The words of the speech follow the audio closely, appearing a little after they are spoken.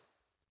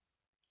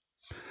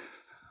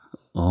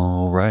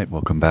right,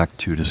 welcome back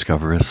to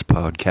Discoverist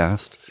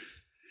Podcast.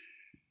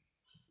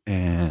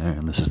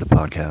 And this is the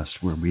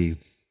podcast where we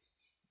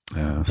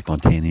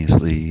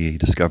spontaneously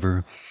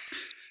discover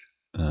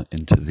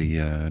into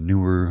the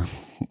newer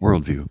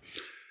worldview,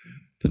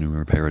 the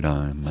newer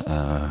paradigm,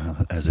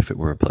 as if it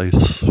were a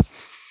place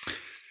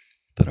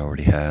that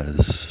already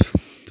has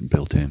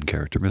built in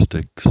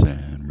characteristics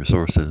and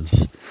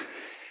resources.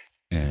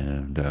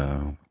 And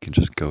can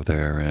just go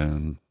there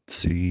and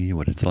see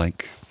what it's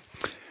like,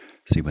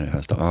 see what it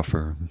has to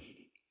offer,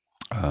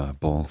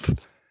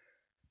 both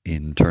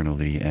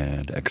internally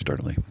and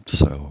externally.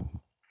 So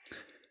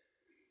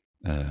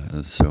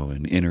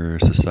an inner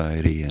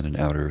society and an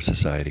outer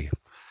society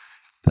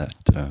that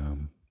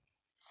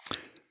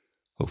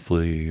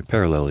hopefully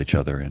parallel each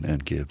other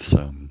and give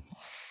some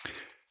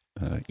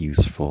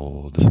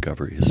useful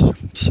discoveries.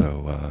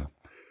 So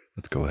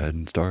let's go ahead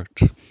and start.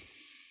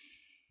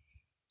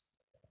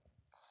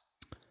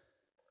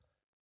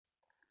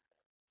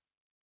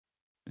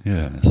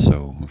 Yeah,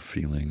 so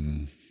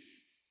feeling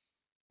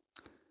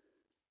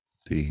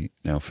the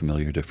now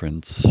familiar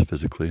difference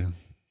physically.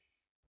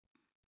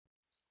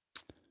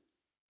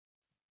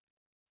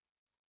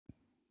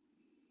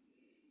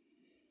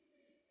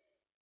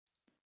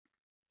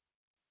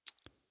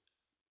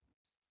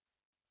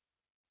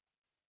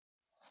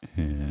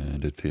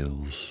 And it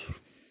feels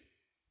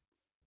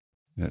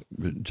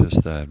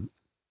just that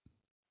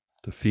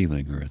the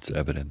feeling, or it's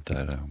evident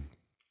that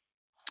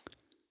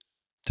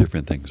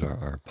different things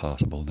are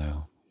possible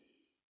now,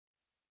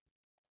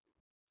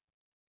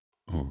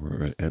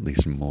 or at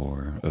least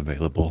more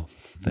available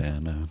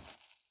than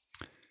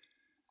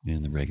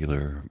in the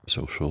regular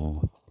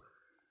social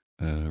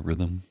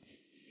rhythm.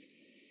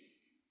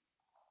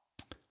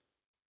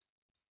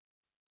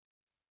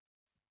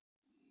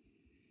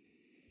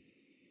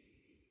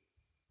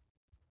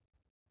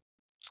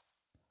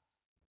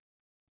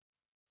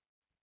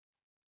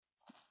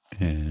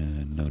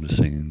 And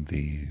noticing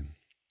the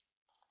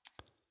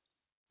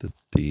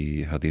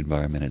how the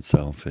environment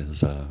itself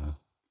is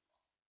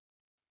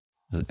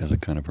as a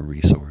kind of a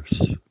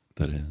resource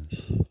that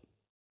is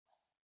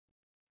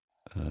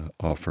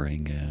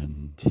offering,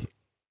 and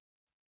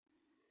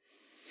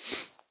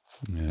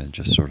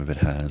just sort of it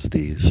has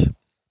these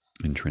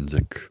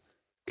intrinsic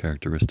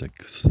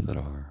characteristics that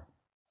are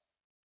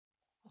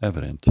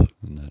evident,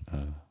 and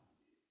that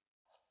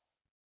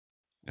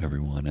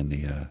everyone in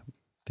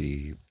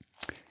the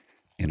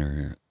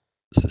inner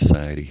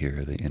society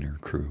here, the inner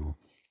crew,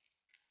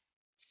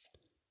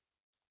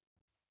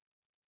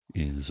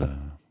 is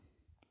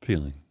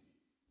feeling.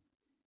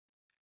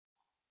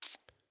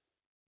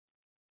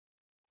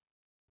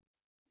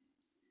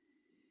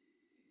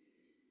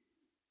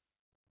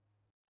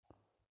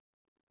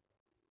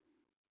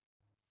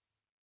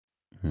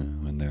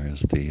 When there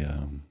is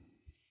the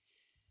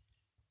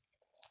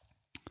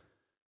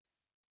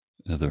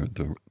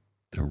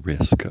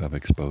risk of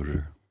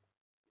exposure,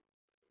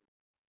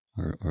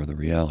 or the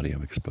reality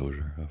of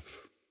exposure, of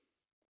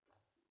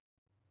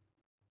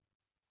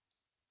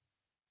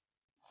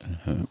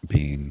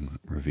being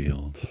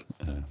revealed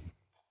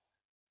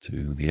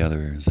to the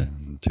others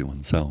and to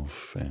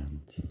oneself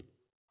and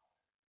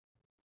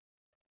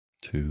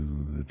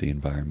to the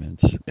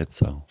environment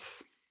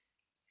itself.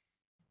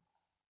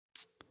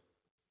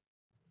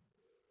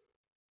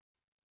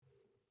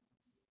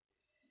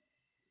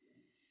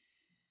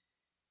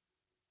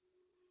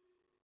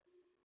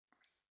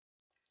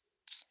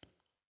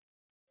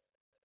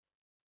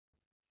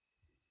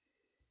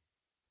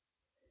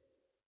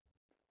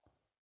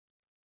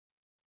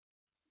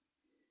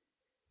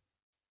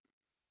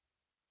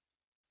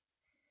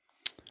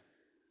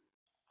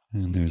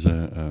 And there's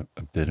a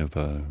bit of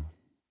a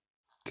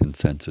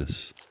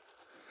consensus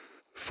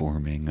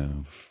forming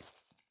of,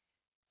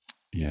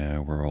 yeah,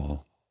 we're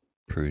all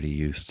pretty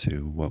used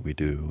to what we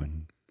do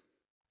and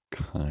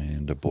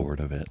kind of bored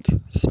of it.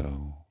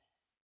 So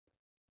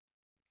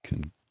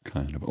can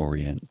kind of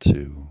orient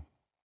to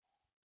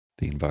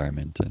the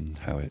environment and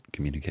how it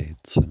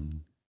communicates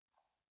and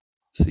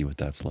see what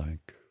that's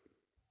like.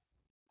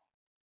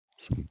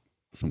 Some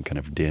some kind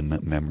of dim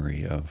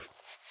memory of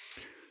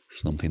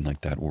something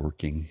like that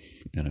working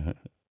in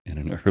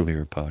an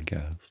earlier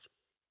podcast.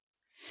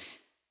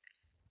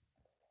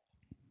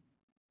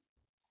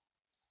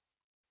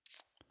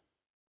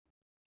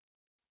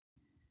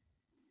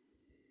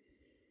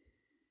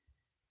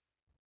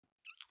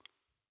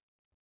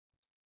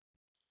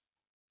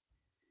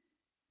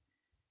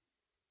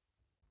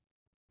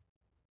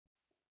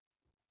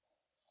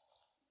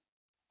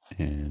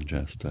 And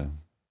just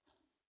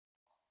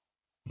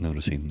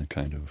noticing the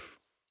kind of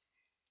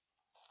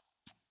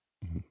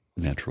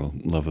natural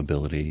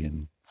lovability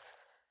and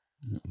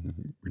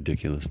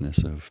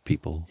ridiculousness of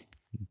people,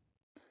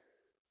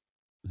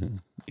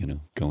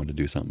 going to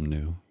do something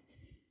new.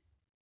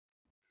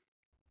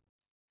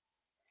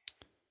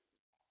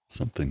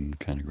 Something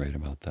kind of great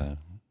about that.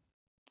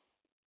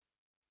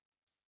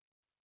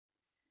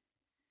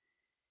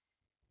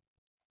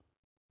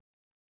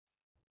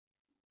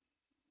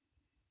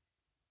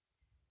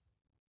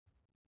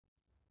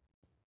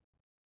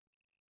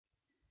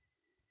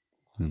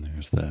 And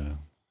there's the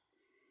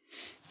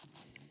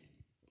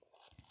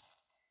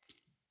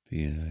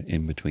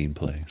in between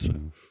place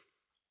of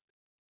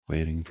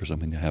waiting for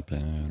something to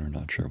happen or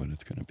not sure what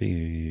it's going to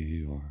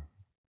be, or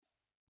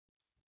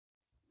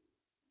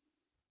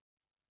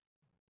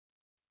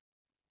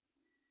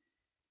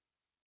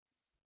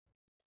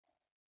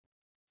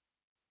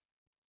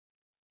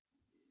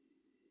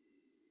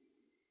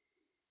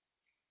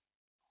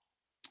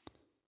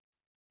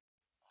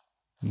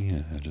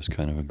yeah, just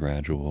kind of a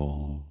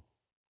gradual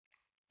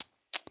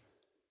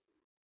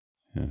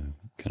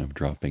kind of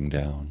dropping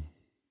down,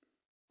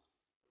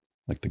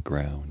 like the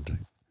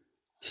ground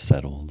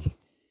settled.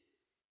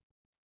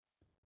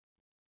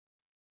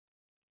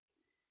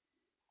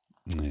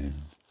 And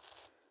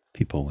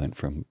people went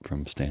from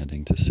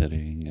standing to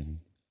sitting, and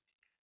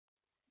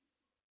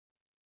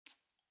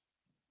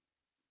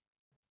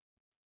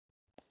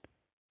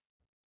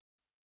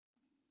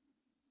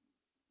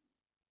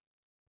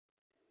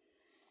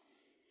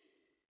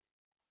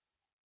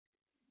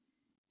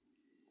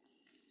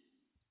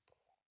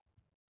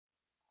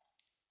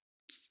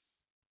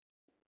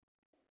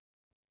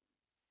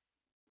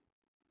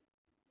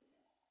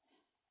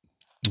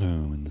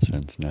oh, in the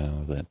sense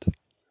now that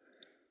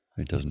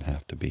it doesn't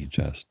have to be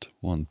just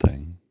one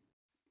thing,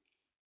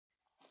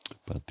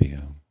 but the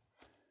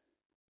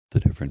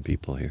different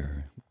people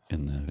here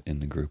in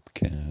the group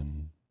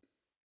can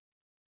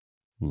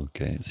look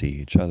at see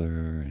each other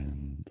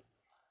and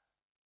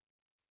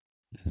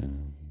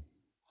um,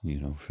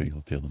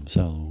 feel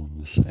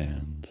themselves,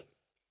 and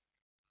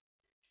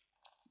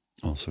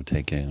also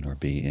take in or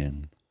be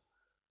in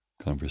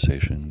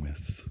conversation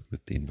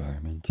with the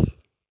environment.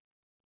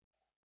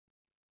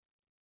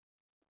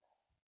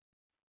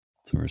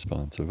 It's a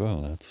response of,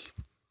 oh, that's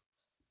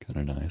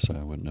kind of nice,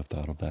 I wouldn't have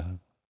thought of that.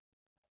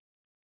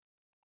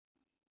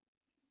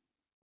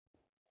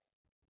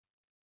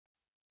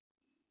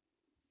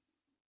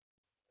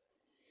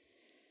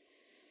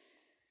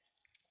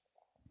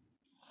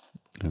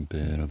 A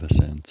bit of a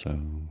sense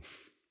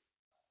of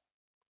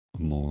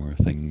more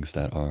things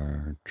that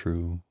are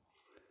true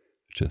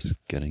just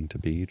getting to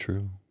be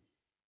true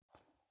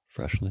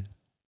freshly.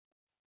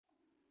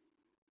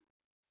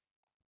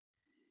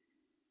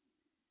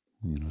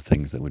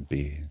 Things that would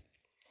be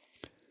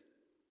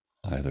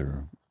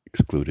either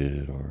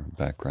excluded or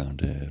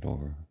backgrounded,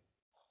 or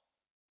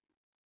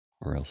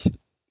else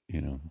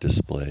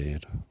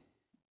displayed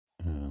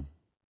um,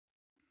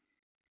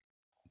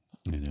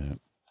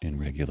 in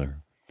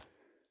regular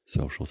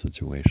social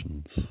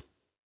situations.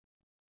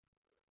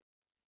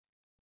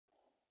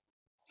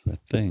 So I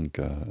think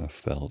a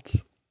felt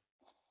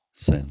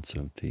sense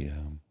of the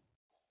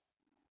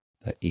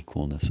that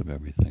equalness of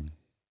everything,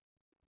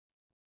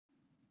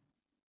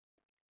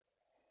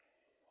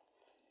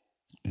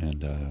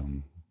 and a,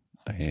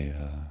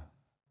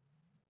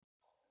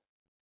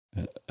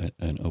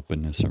 an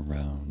openness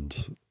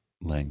around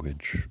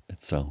language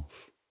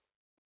itself.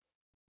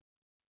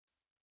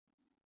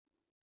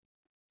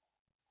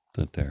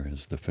 That there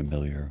is the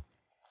familiar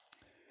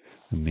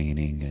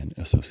meaning and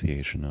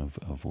association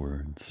of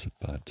words,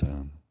 but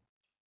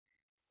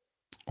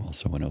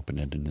also an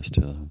open-endedness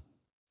to them.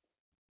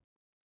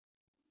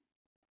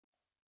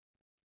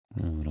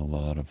 And a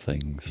lot of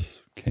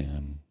things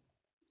can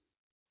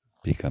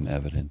become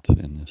evident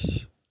in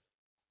this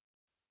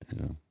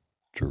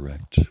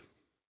direct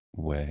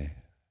way.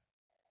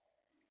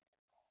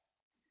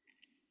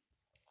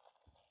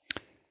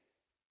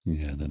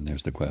 Yeah, then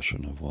there's the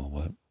question of, well,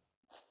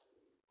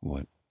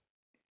 what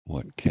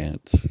what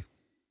can't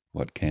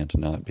what can't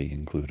not be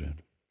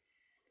included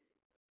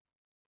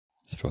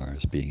as far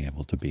as being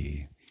able to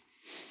be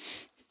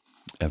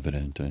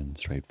evident and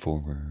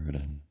straightforward,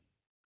 and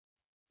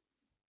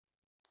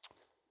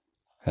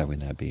having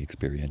that be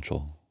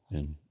experiential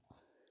in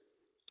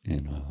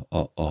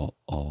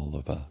all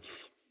of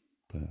us,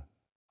 the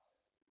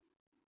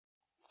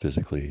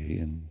physically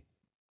and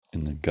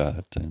in the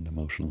gut and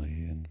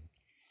emotionally and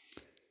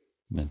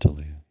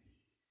mentally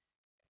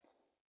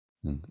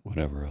and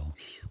whatever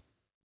else.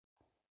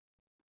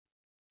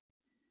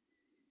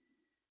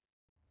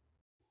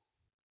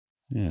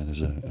 Yeah,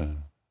 there's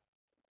a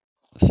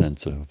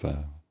sense of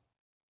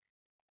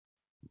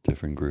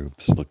different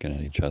groups looking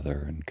at each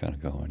other and kind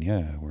of going,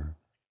 "Yeah, we're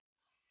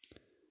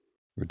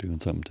doing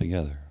something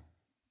together.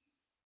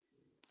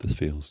 This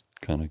feels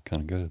kind of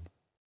good."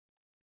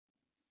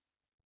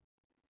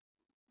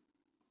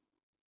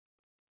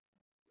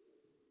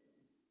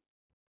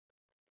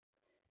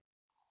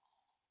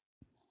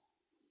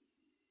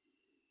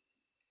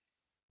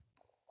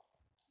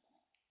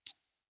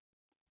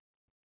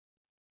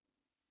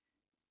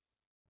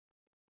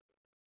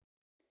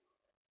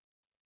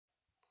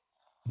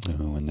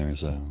 And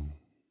there's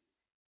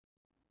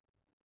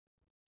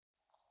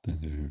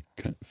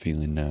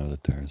feeling now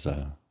that there's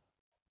a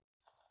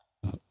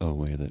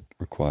way that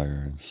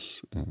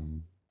requires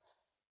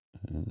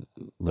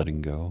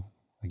letting go,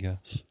 I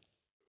guess,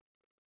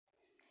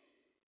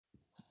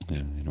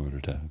 in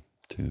order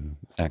to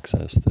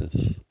access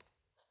this.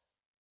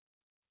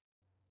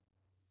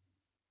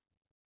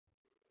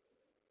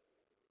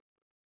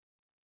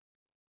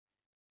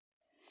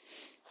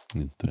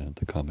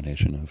 The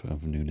combination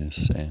of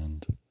newness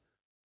and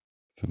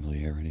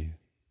familiarity.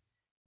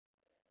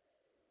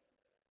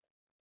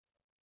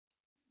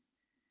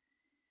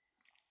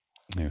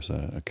 There's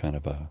a kind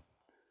of a,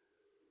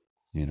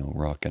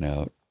 rocking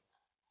out,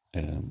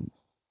 um,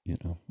 you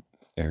know,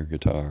 air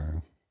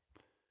guitar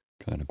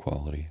kind of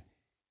quality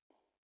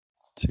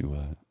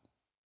to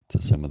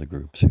some of the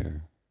groups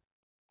here.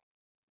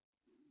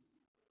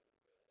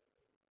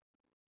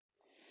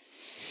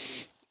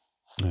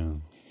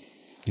 Um,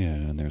 yeah,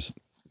 and there's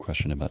a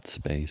question about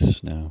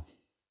space now.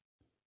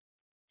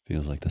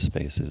 Feels like the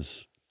space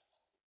is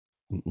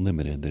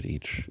limited that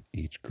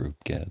each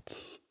group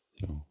gets.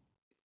 So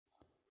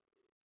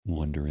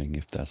wondering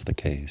if that's the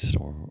case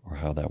or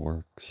how that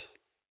works.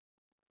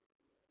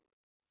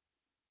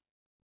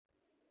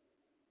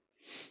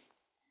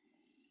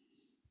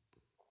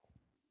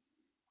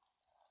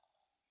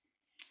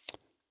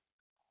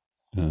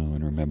 Oh,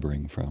 and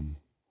remembering from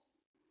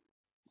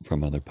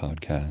other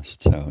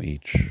podcasts how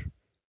each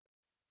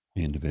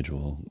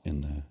individual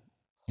in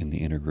the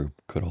inner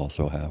group could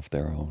also have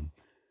their own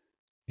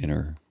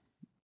inner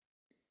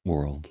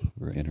world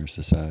or inner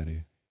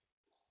society.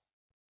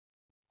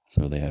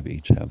 So they have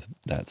each have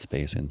that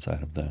space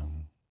inside of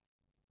them.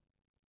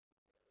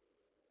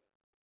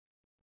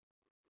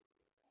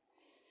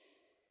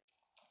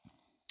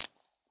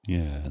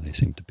 Yeah, they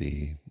seem to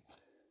be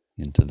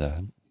into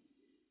that.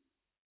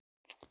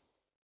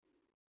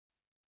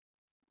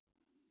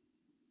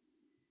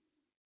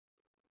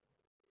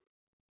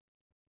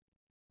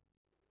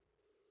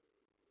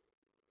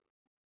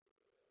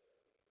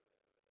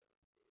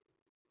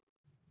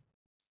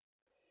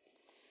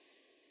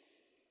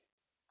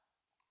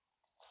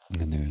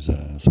 And there's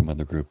some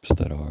other groups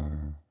that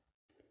are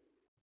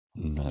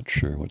not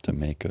sure what to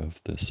make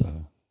of this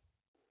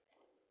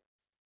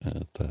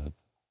the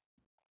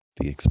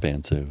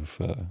expansive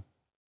uh,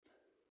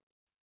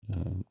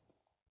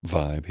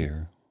 vibe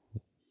here.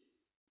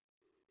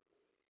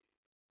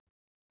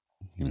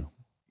 You know,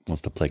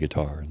 wants to play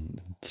guitar and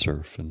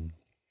surf and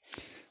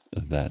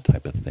that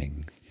type of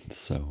thing.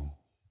 So,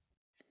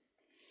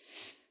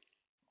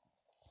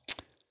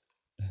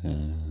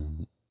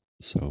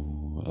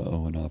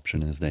 uh, an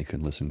option is they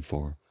could listen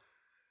for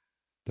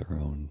their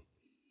own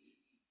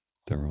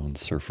their own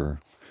surfer,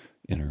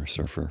 inner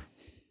surfer.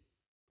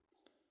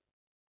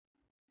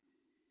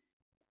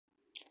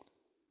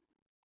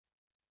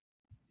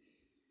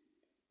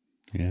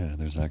 Yeah,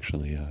 there's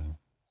actually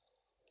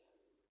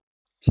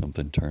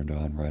something turned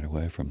on right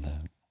away from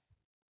that.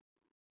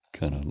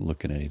 Kind of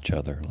looking at each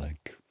other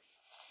like,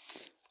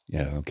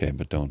 yeah, okay,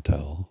 but don't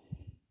tell.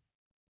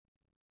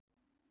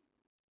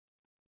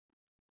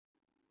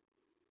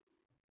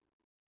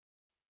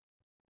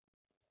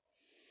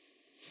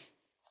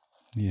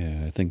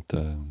 Yeah, I think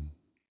the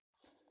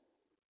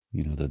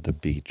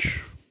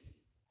beach,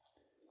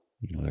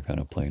 they're kind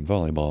of playing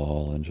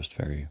volleyball and just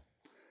very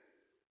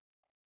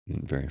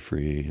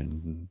free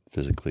and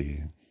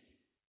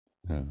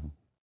uh,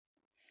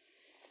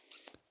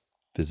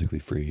 physically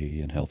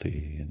free and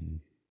healthy. And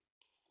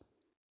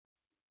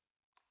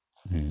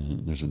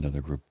there's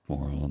another group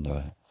more on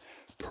the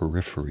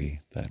periphery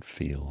that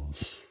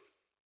feels,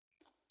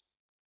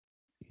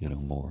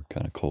 more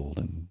kind of cold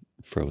and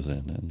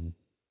frozen and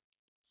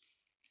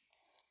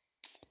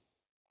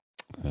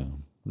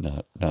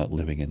not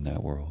living in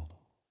that world.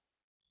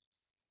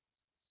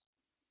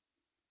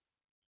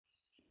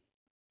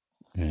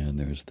 And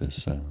there's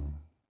this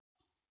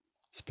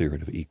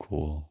spirit of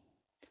equal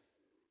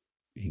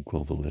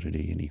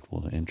validity and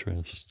equal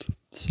interest.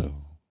 So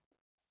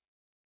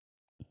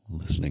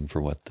listening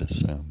for what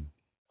this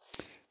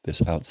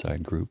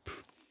outside group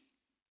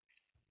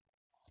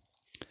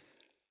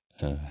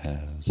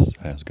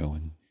has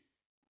going,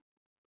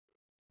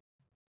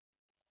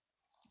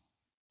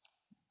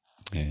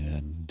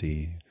 and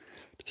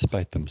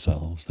despite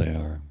themselves, they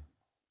are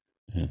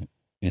uh,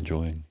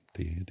 enjoying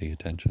the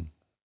attention.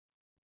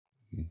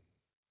 Mm,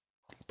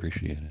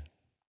 appreciate it.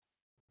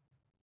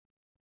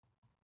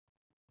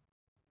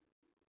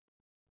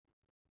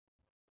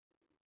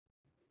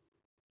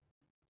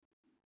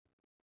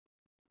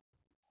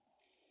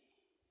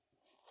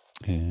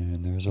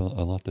 And there's a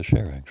lot to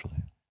share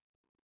actually.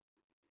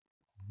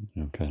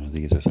 Kind of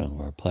these are some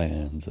of our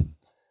plans, and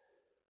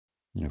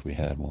if we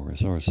had more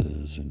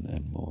resources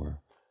and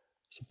more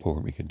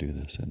support, we could do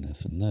this and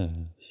this and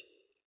this.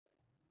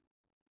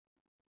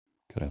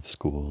 Could have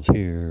schools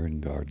here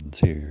and gardens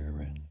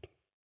here,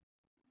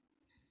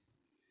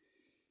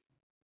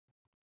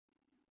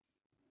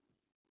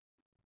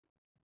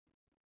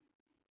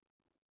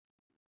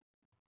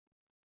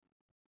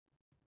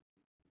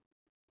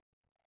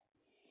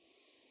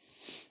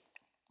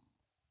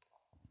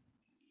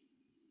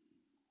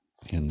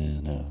 and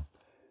then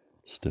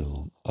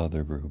still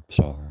other groups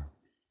are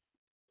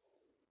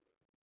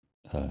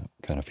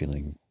kind of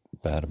feeling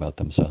bad about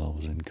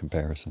themselves in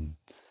comparison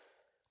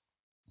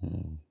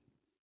um,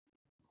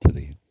 to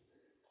the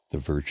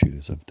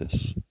virtues of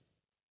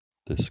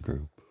this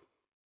group.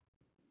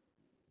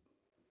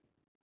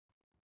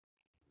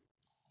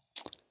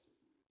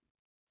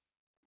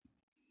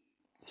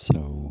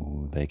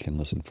 so they can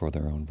listen for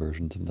their own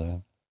versions of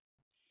that.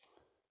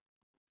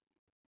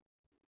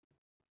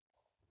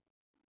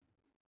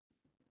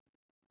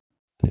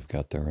 They've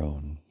got their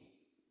own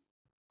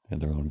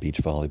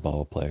beach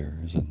volleyball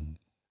players and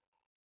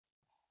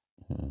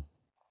uh,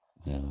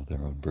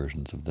 their own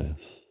versions of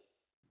this.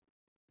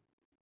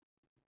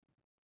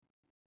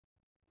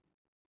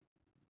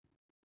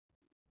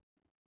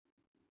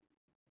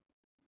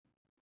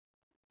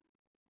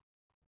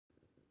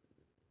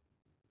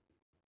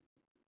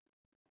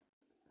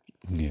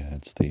 Yeah,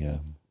 it's the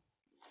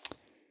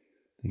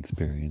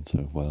experience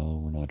of,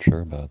 well, we're not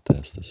sure about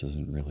this. This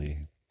isn't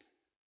really,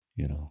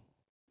 you know,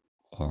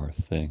 our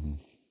thing.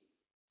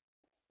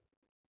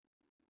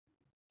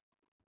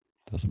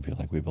 Doesn't feel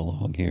like we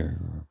belong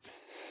here.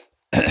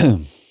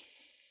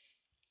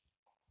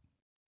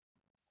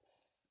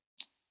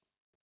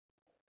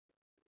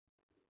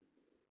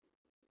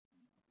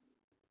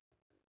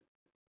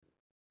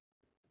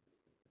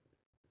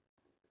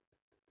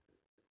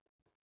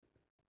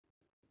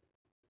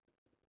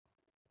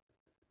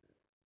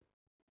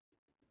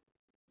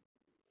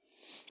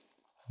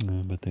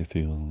 But they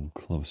feel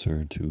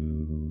closer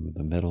to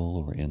the middle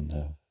or in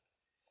the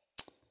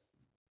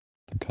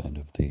kind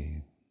of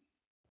the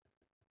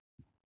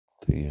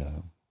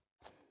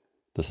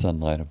the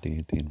sunlight of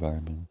the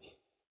environments.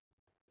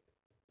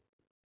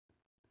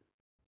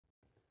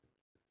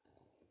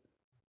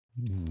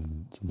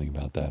 Something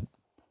about that,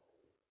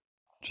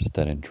 just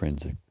that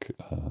intrinsic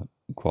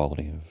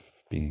quality of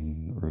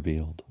being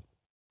revealed.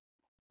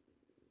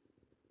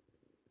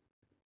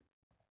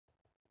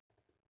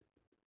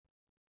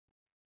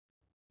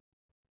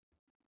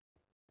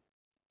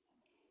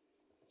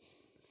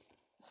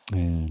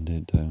 And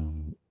it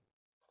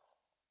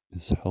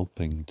is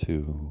helping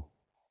to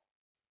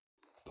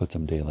put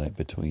some daylight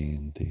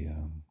between the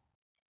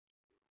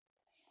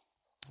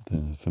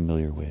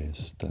familiar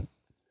ways that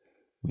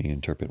we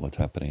interpret what's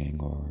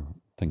happening or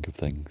think of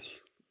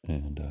things,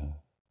 and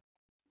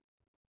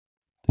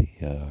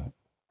the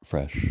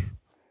fresh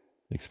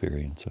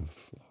experience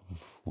of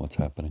what's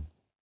happening.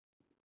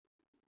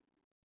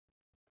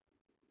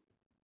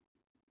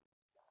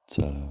 It's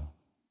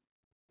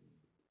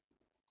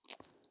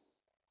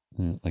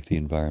like the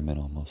environment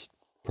almost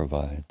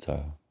provides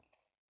a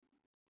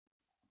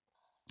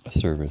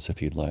service,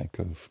 if you'd like,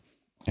 of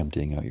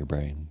emptying out your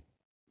brain.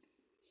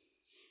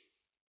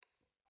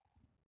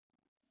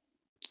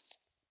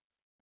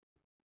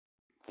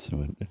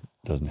 So it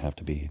doesn't have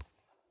to be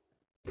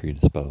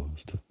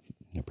predisposed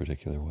in a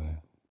particular way.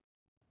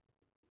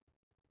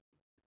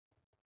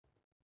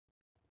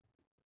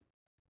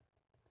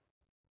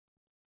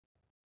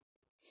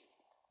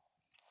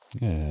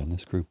 Yeah, and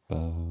this group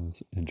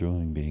is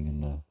enjoying being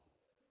in the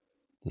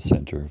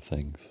center of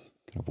things,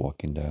 kind of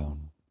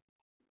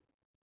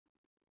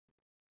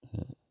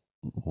uh,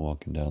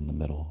 walking down the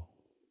middle.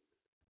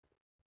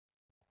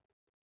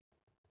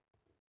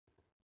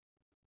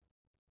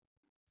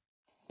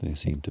 They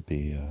seem to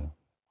be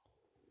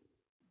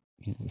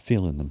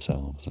feeling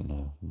themselves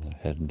and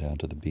heading down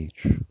to the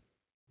beach.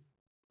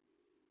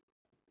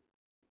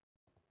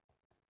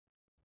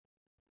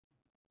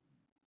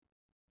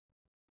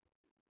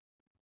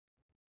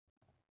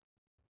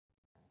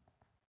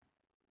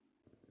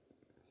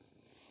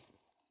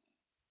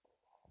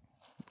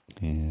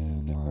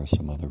 And there are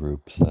some other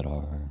groups that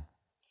are,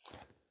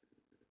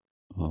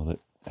 well, that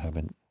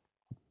haven't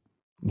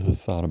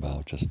thought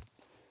about just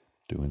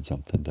doing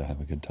something to have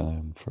a good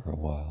time for a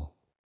while.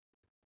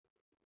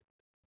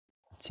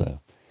 It's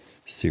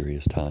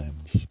serious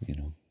times,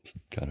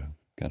 gotta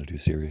do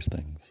serious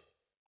things.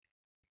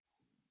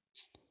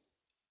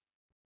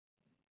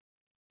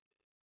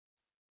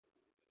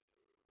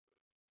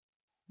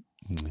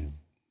 Yeah.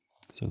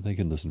 So they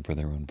can listen for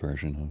their own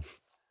version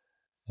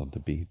of the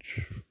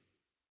beach.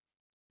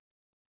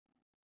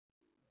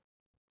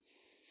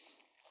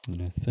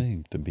 And I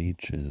think the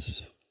beach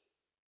is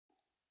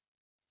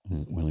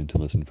willing to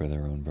listen for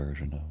their own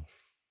version of,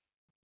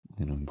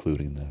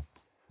 including the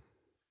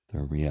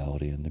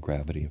reality and the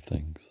gravity of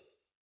things.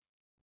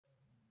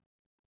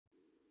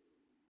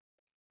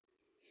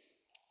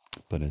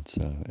 But it's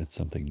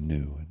something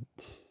new.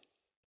 It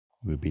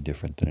would be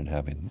different than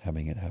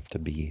having it have to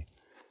be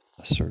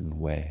a certain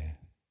way.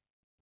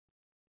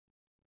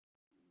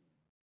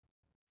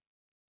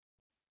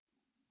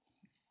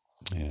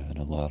 Yeah, and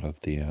a lot of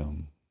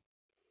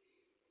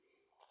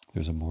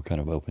there's a more kind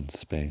of open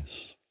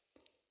space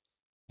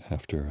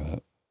after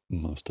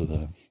most of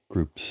the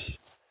groups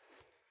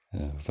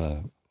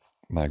have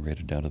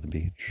migrated down to the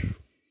beach.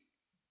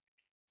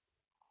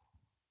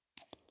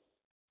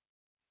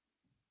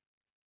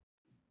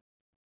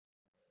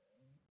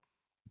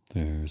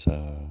 There's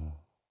a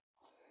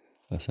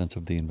sense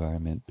of the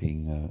environment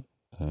being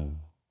a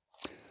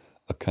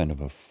kind of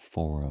a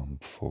forum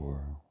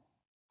for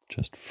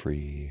just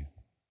free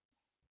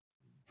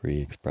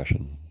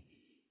expression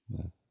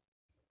that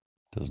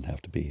doesn't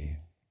have to be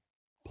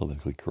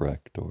politically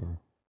correct, or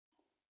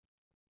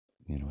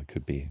it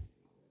could be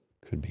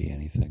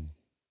anything.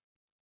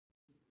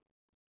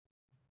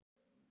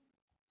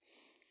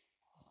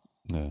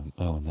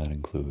 Oh, and that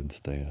includes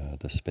the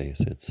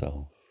space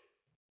itself.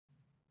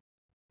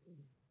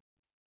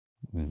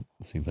 It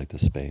seems like the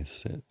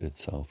space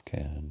itself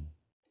can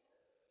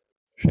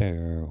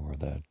share, or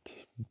that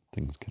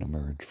things can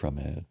emerge from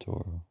it,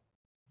 or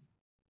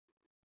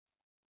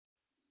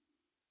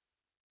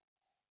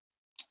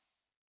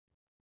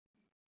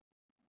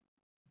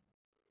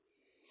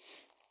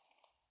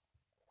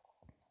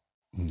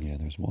yeah.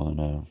 There's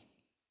one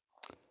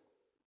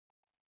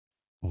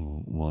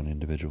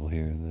individual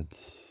here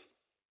that's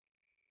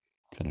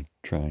kind of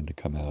trying to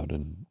come out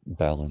and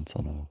balance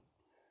on a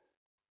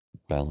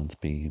balance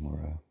beam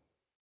or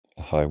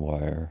a high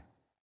wire.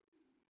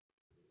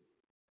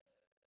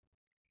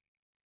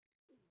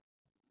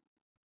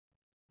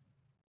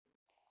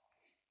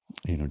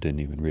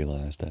 Didn't even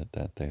realize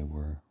that they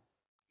were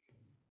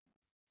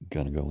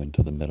gonna go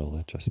into the middle.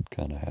 It just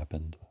kind of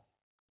happened.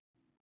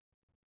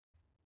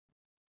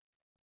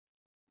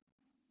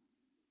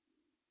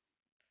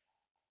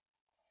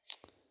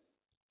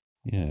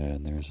 Yeah,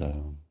 and there's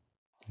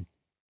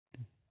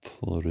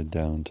floated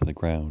down to the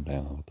ground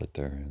now that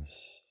there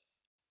is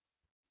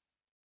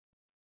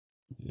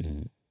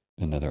uh,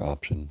 another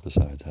option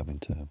besides having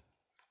to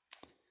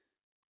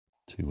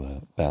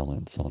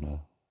balance on a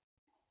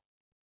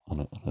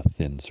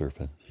thin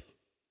surface.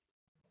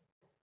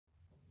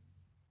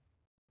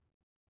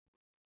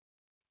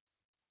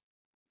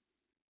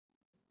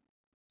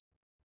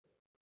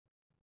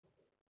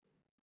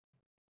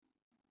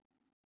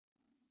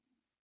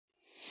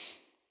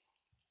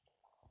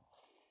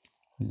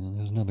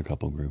 There's another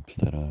couple groups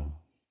that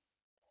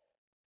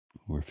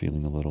were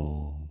feeling a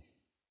little.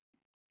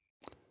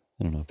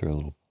 I don't know if they're a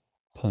little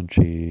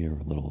punchy or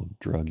a little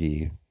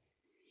druggy.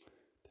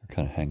 They're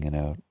kind of hanging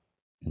out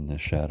in the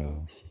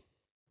shadows,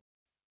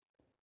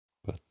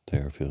 but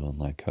they're feeling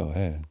like, oh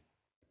hey,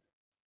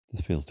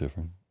 this feels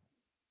different.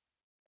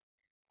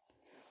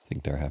 I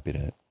think they're happy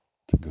to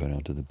go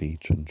down to the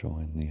beach and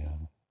join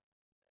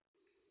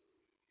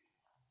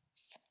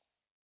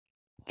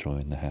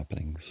the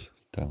happenings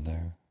down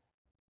there.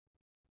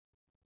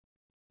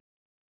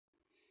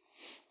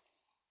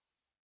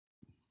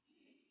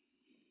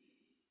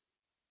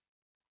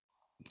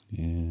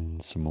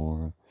 And some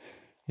more.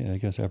 Yeah, I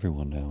guess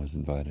everyone now is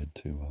invited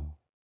to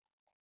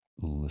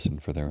listen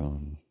for their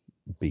own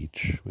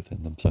beach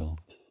within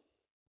themselves.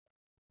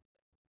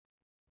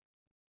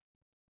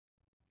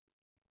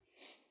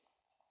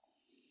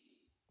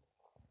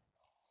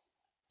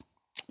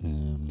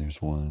 And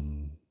there's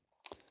one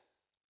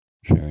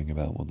sharing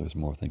about, well, there's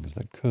more things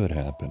that could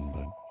happen,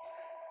 but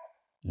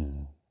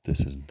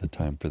this isn't the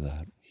time for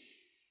that.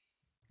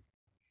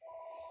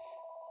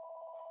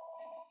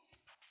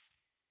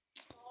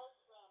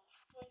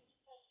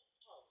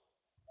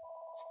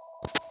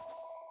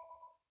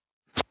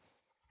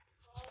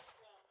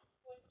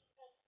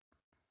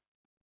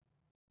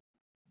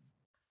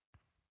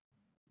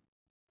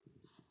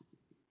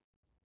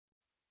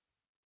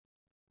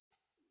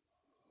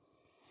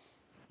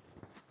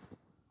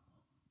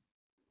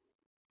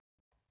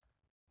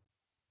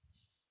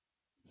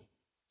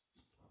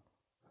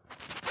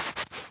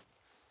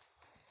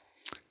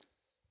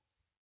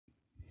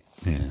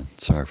 Yeah,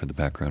 sorry for the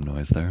background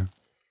noise there.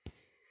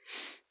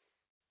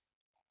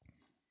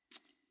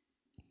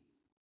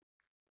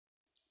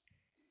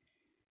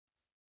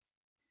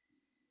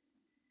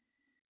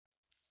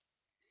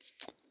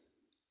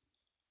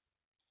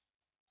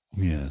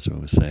 Yeah, so I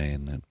was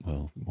saying that,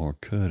 well, more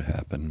could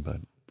happen,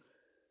 but,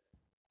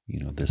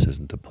 this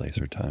isn't the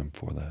place or time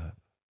for that.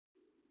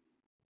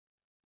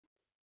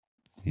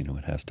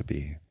 It has to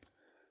be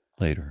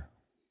later.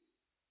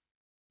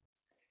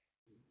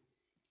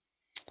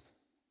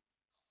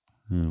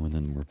 And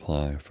then the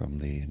reply from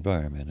the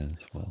environment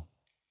is, well,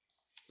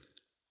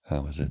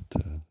 how is it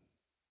to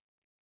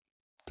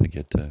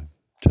get to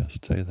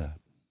just say that?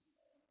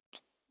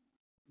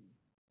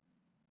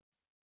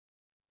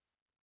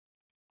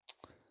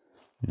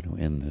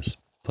 In this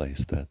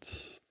place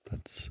that's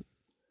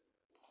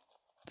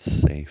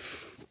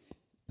safe,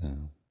 uh,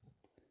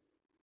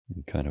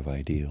 and kind of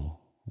ideal,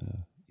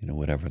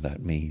 whatever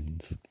that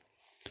means,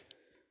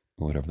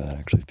 or whatever that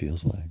actually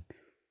feels like.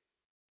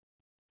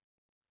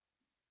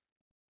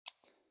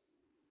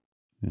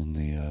 And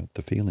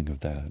the feeling of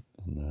that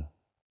and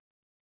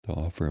the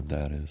offer of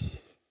that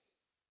is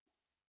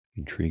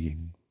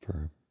intriguing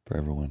for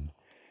everyone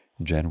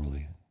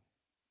generally.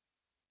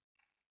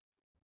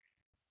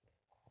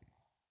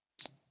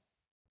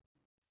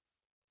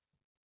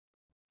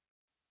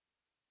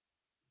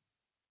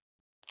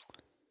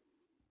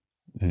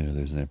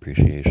 There's an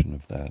appreciation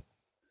of that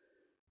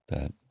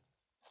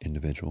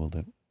individual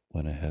that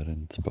went ahead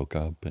and spoke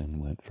up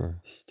and went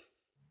first.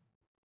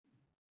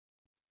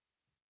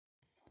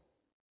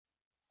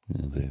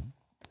 The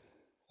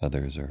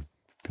others are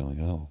going,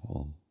 oh,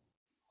 well,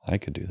 I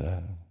could do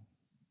that.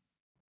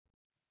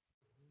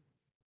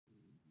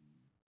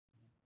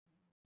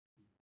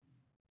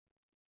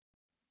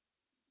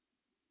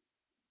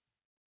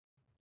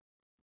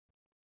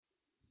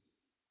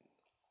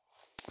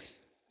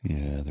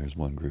 Yeah, there's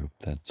one group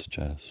that's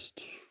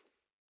just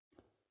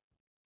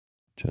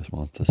just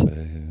wants to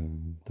say,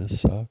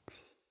 this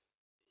sucks.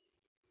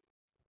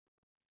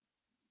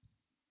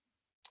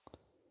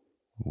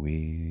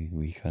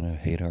 We kind of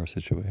hate our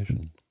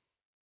situation.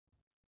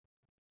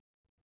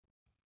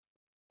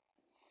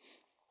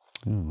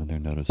 When they're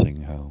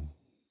noticing how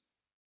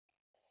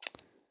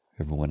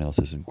everyone else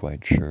isn't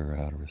quite sure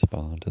how to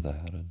respond to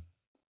that, and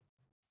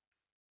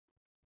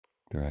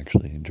they're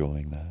actually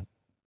enjoying that,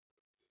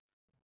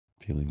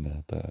 feeling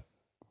that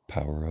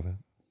power of it.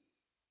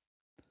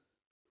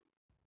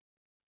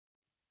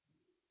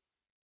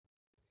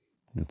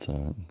 It's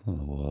oh,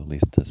 well, at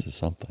least this is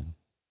something.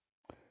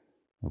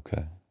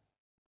 Okay.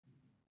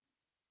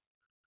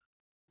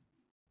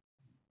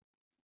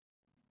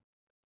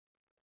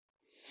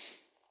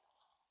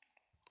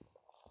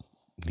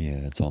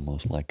 Yeah, it's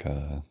almost like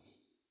I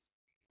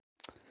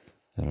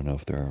don't know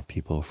if there are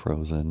people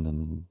frozen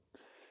in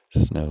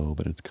snow,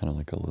 but it's kind of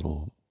like a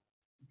little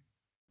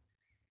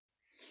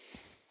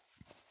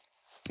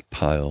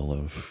pile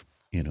of,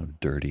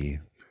 dirty,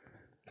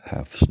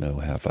 half snow,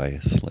 half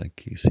ice,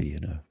 like you see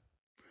in a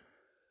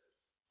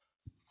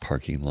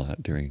parking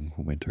lot during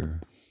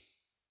winter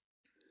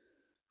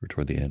or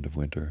toward the end of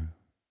winter.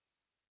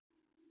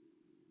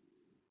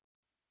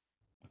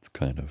 It's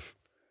kind of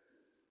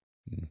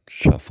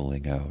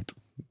shuffling out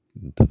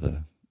into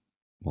the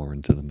more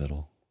into the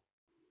middle.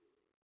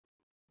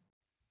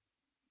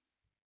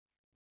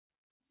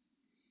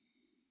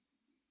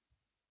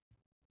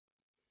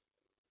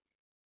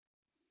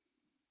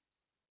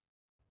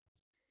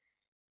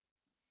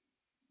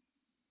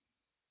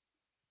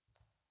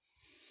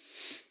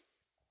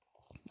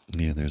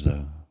 Yeah, there's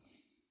a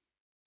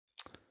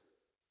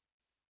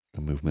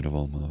movement of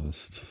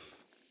almost,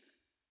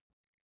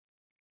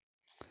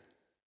 I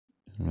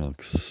don't know,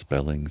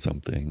 expelling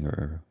something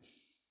or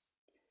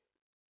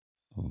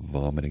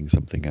vomiting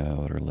something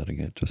out or letting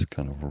it just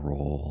kind of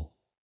roll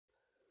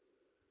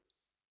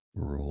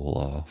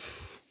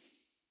off.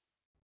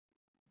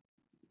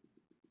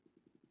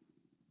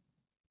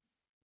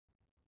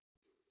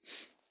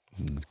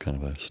 It's kind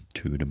of a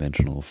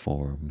two-dimensional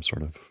form,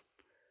 sort of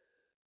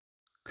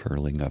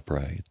curling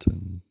upright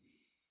and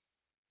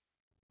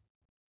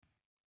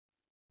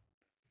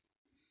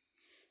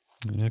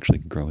actually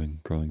growing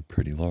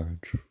pretty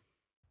large.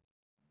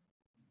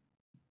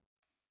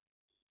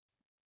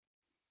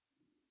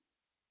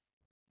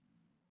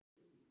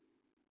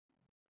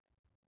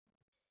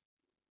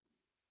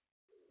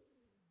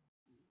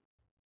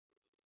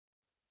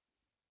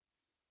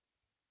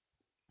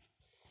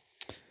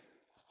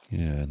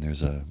 Yeah, and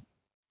there's a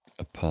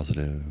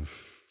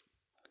positive,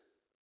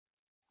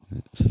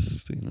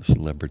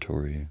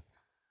 celebratory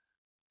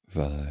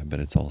vibe, but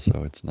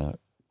it's not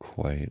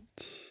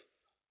quite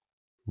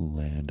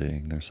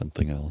landing. There's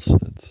something else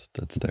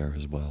that's there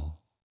as well.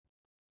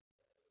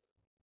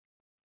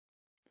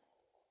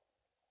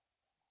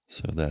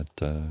 So that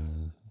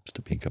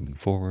to be coming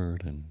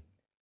forward and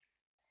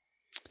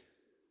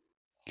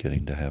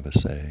getting to have a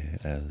say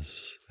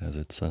as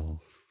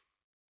itself.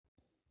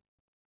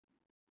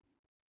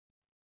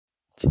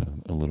 It's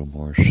a little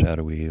more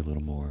shadowy, a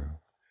little more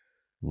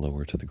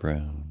lower to the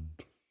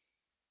ground.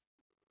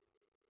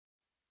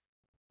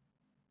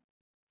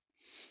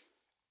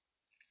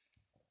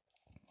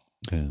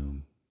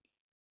 Um,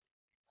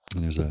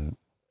 and there's a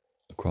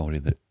quality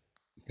that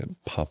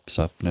pops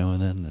up now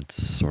and then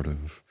that's sort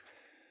of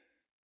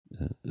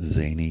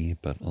zany,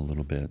 but a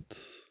little bit,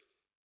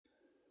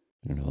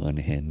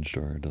 unhinged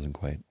or doesn't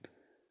quite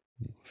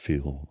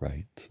feel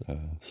right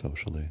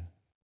socially.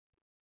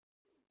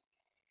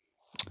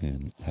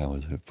 And how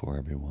is it for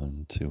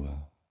everyone to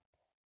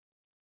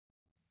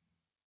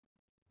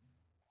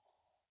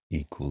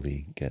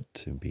equally get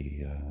to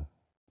be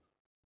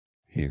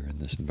here in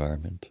this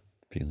environment,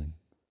 feeling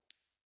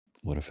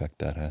what effect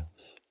that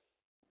has?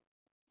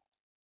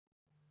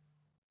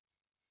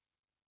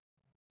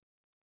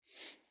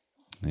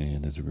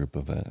 And there's a group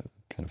of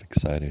kind of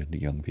excited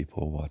young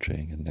people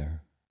watching, and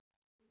they're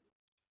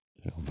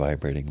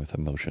vibrating with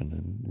emotion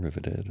and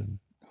riveted and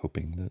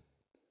hoping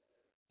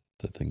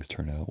that things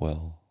turn out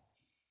well.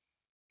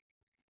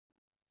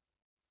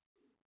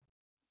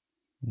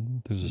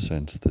 There's a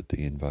sense that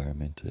the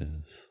environment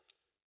is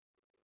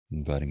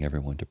inviting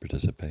everyone to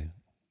participate.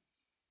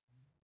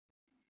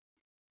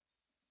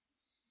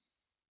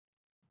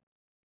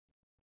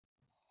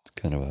 It's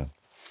kind of a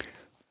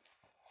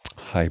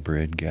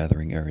hybrid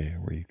gathering area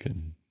where you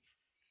can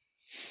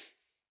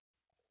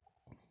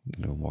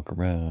walk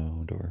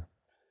around or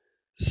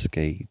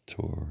skate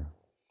or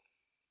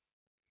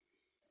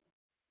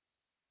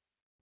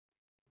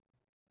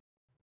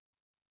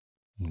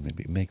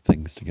maybe make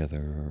things together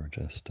or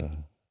just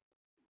a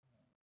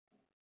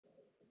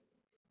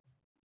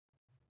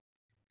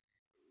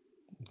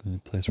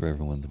place where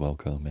everyone's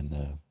welcome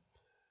and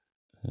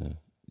uh,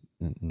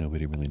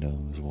 nobody really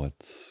knows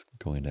what's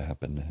going to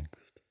happen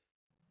next.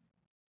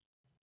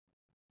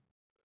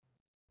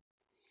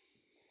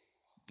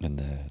 And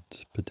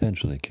that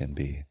potentially can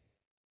be,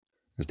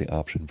 there's the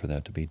option for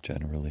that to be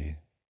generally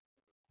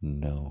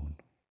known.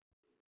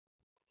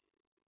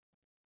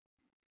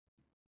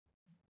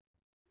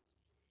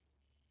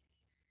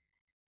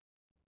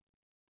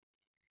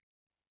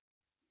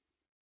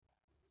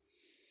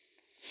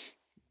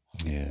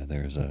 Yeah,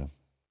 there's an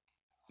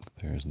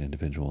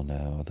individual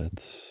now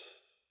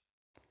that's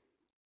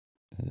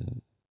uh,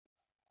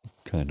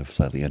 kind of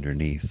slightly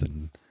underneath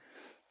and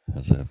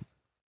has a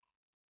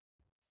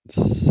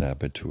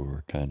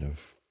saboteur kind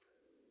of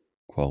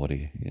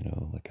quality,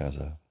 like has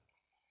an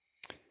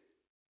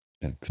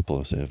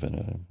explosive and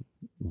a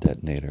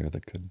detonator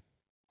that could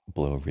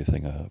blow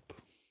everything up.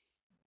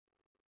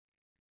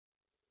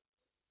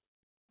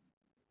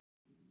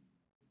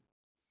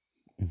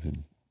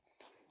 Even,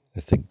 I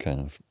think, kind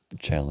of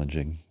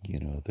challenging,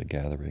 the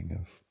gathering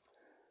of,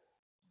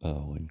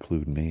 oh,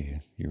 include me.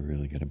 You're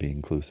really going to be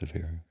inclusive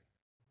here.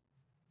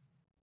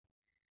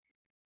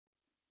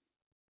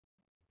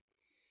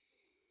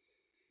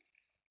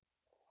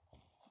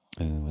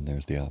 And when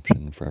there's the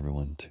option for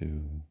everyone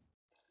to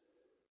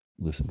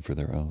listen for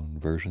their own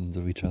versions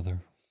of each other.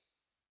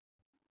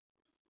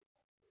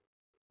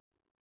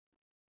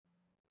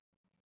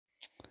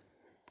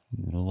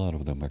 And a lot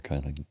of them are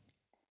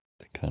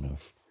they kind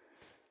of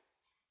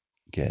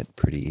get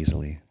pretty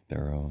easily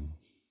their own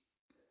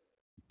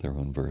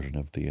version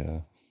of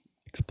the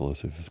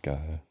explosive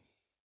guy.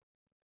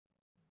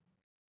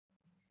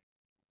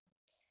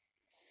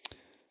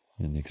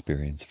 And the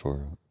experience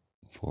for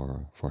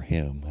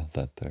him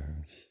that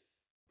there's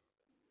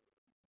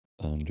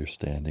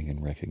understanding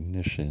and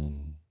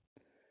recognition,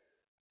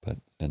 but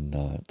and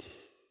not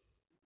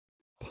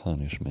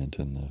punishment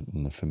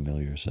in the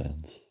familiar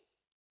sense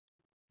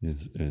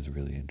is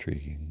really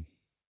intriguing.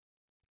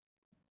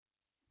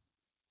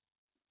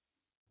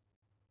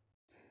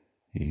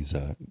 He's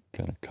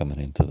kind of coming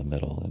into the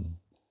middle and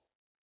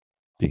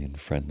being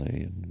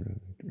friendly and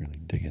really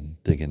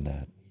digging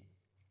that.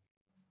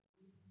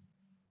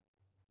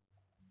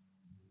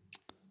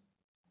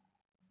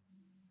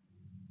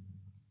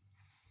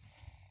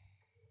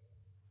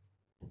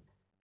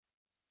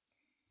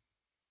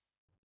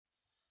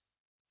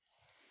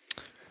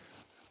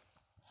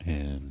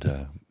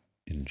 And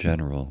in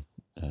general,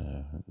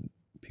 uh,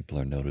 people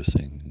are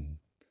noticing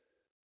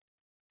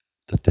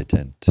that they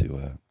tend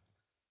to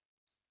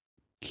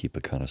keep uh,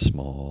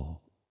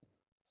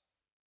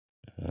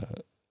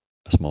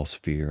 a small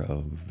sphere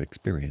of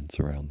experience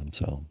around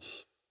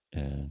themselves,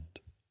 and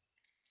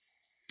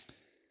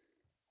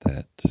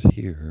that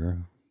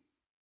here,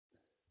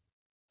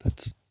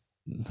 that's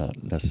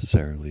not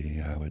necessarily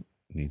how it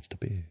needs to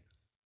be.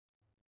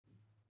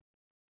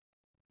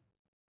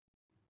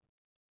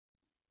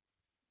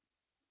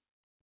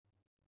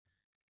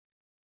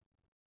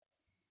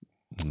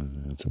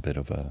 It's a bit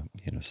of a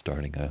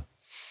starting uh,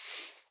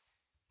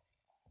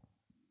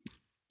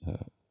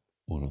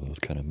 one of those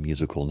kind of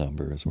musical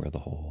numbers where the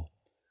whole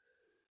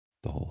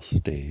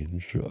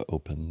stage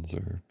opens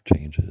or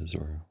changes,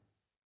 or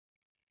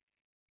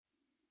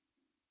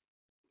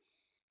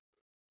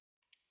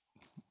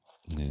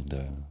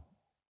and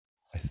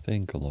I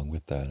think along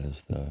with that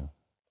is the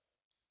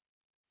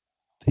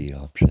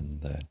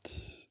option that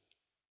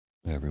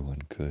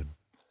everyone could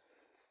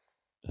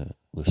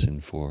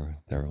listen for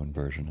their own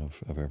version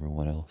of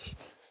everyone else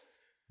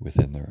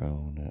within their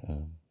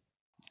own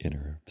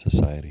inner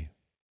society.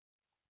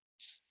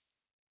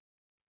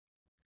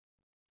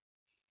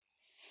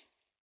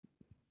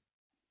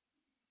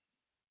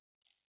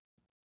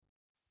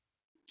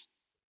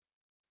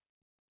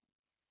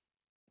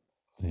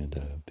 And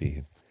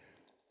the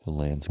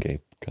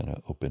landscape kind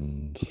of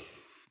opens,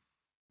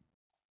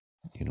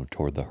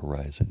 toward the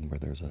horizon where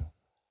there's a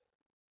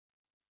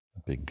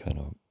big kind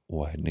of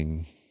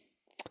widening,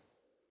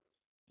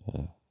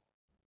 uh,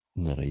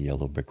 not a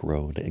yellow brick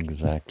road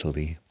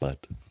exactly,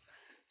 but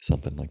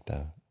something like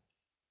that.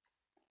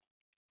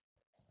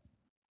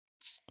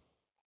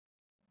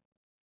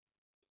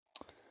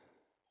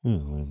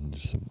 And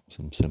just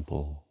some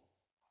simple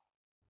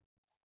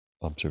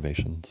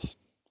observations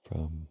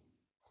from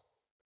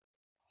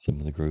some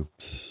of the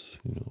groups,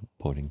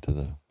 pointing to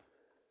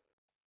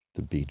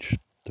the beach,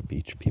 the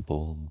beach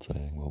people, and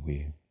saying, "Well,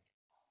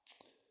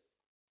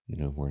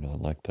 we're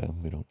not like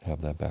them. We don't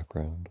have that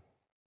background."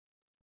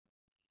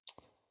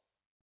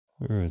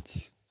 Or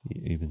it's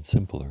even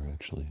simpler,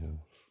 actually. Of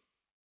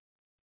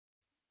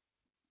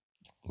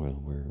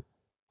well,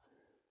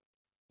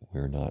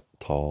 we're not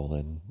tall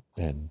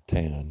and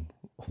tan.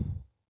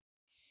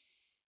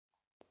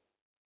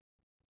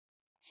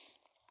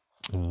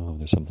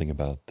 There's something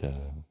about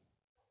the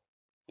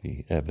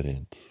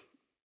evident,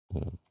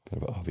 kind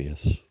of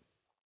obvious,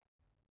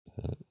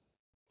 uh,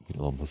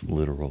 almost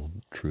literal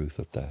truth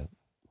of that,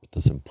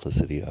 the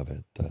simplicity of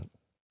it that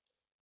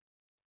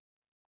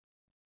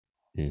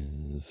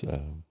is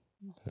uh,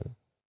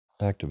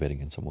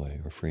 activating in some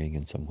way or freeing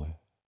in some way.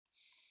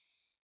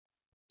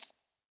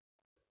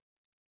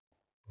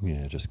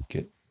 Yeah, just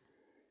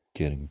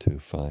getting to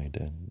find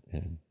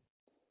and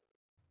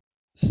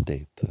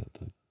state the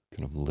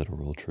kind of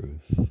literal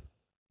truth.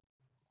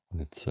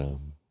 It's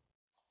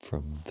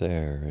from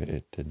there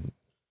it didn't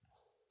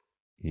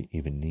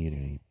even need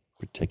any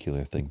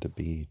particular thing to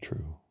be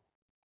true.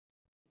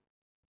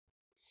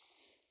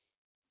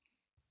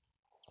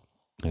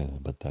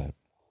 But that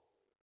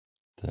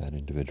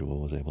individual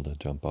was able to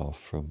jump off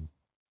from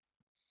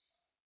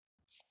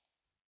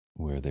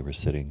where they were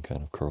sitting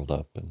kind of curled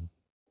up and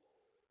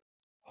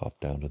hop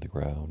down to the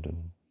ground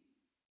and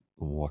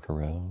walk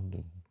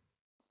around,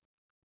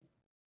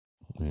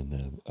 and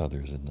the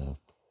others in the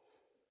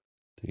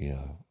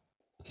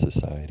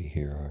society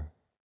here are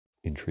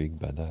intrigued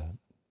by that.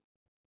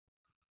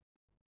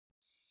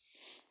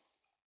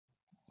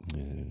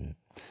 And,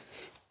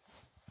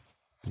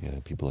 yeah,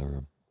 people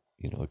are,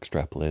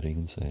 extrapolating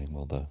and saying,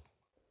 well, the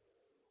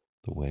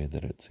way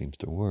that it seems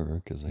to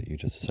work is that you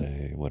just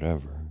say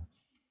whatever,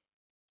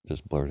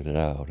 just blurt it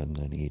out, and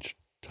then each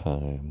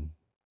time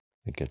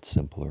it gets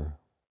simpler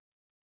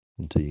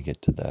until you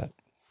get to that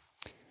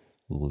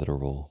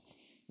literal,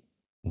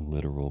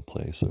 literal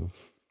place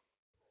of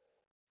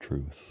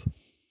truth,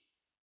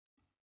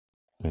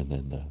 and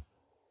then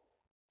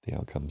the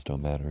outcomes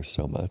don't matter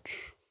so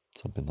much,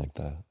 something like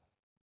that.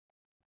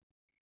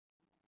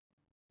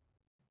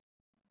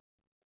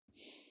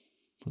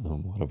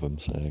 One of them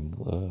saying,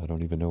 I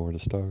don't even know where to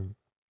start.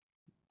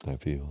 I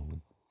feel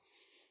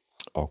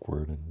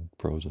awkward and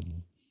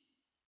frozen.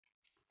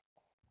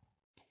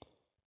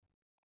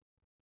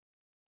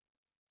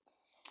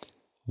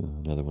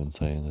 Another one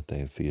saying that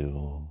they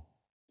feel,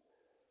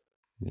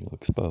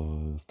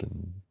 exposed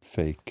and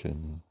fake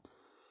and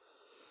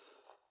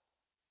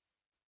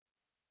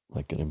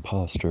like an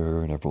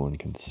imposter, and everyone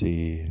can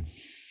see.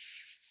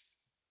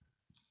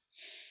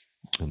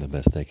 And the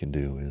best they can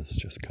do is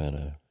just kind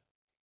of,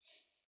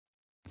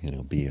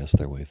 BS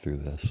their way through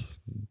this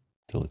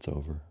till it's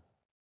over.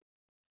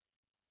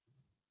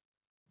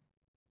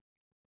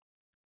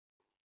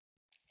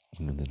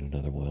 And then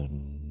another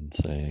one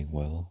saying,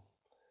 well,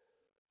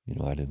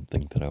 I didn't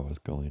think that I was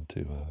going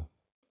to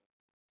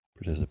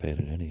participate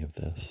in any of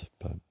this,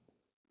 but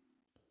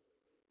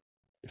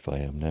if I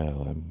am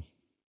now, I'm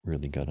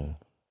really gonna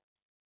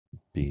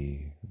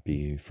be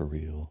for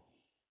real.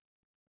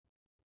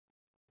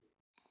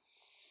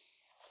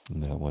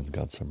 And that one's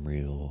got some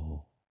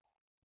real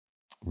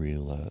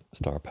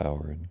star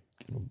power and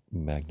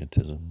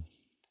magnetism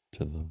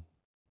to them,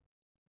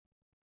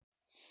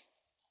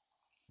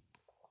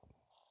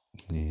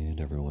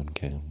 and everyone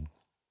can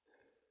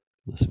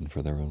listen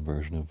for their own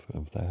version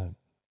of that,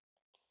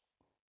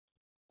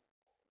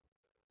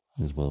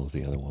 as well as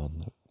the other one,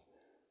 that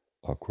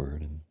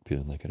awkward and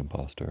feeling like an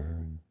imposter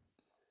and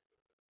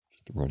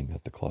just running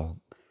out the clock.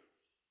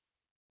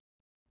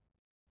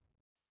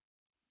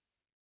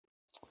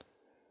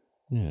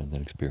 Yeah, and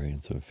that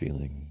experience of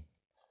feeling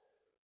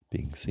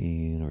being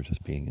seen or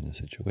just being in a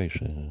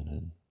situation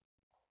and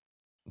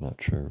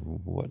not sure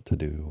what to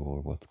do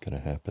or what's going to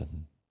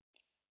happen.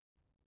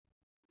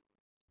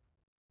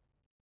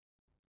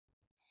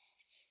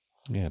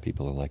 Yeah,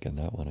 people are liking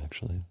that one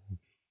actually.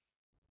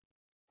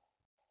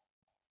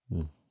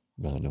 Yeah,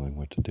 not knowing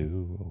what to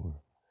do or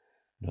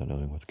not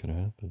knowing what's going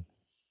to happen.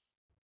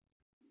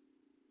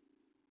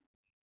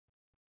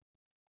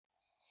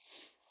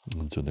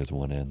 And so there's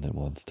one end that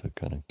wants to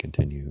kind of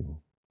continue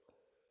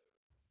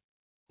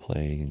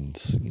playing and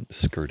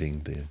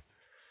skirting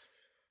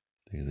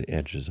the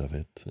edges of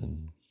it,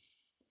 and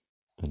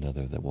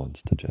another that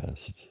wants to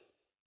just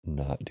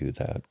not do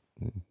that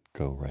and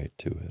go right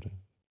to it and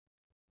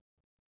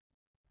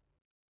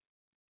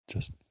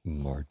just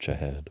march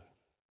ahead.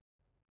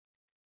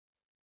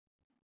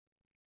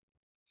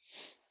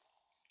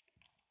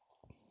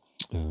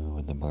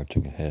 And the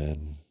marching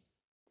ahead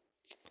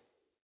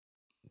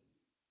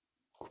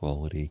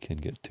quality can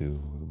get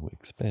to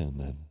expand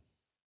then.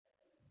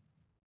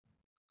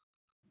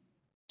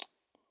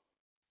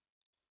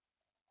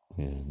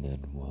 And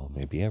then, well,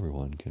 maybe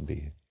everyone can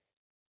be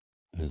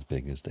as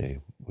big as they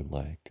would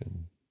like.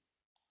 And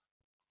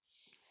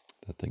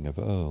that thing of,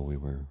 oh, we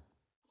were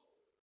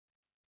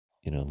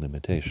in a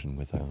limitation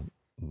without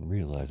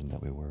realizing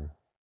that we were.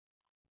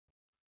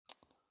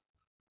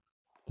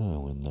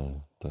 Oh, and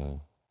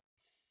the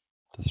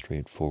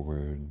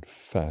straightforward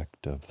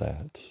fact of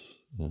that,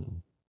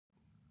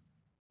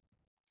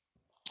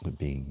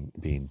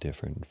 being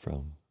different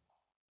from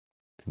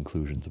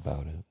conclusions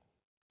about it.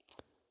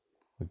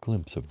 A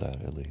glimpse of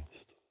that, at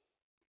least.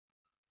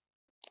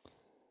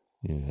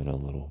 Yeah,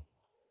 and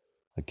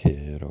a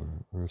kid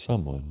or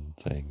someone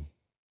saying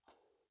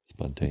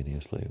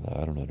spontaneously,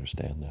 I don't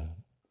understand that.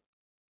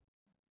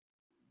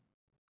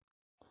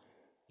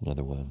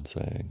 Another one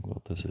saying,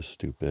 well, this is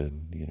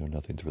stupid,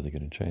 nothing's really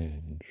going to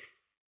change.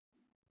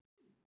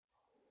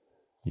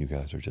 You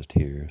guys are just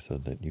here so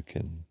that you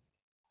can,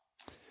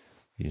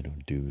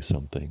 do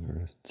something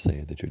or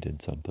say that you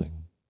did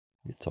something.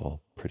 It's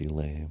all pretty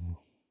lame.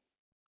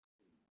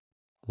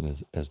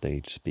 And as they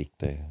each speak,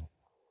 they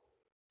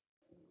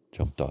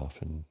jumped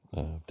off and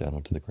down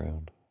onto the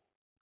ground.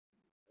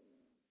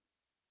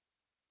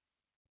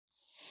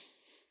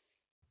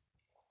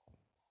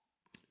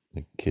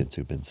 The kids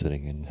who've been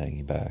sitting and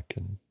hanging back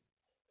and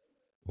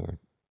are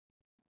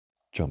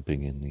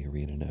jumping in the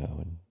arena now,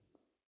 and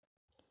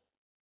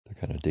they're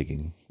kind of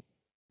digging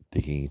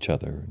each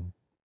other and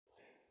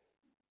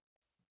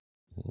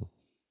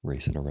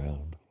racing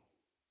around.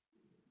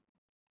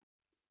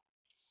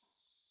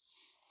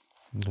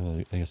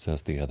 I guess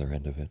that's the other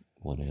end of it.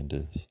 One end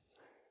is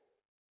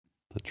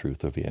the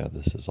truth of, yeah,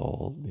 this is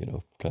all,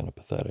 kind of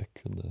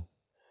pathetic, and the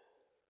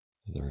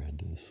other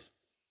end is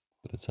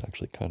that it's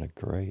actually kind of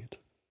great,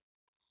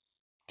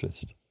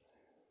 just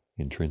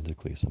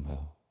intrinsically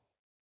somehow.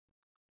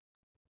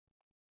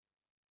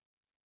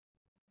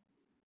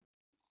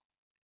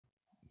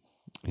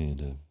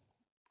 And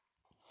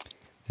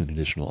an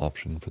additional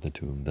option for the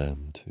two of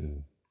them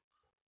to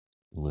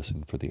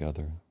listen for the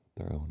other,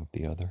 their own of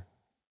the other.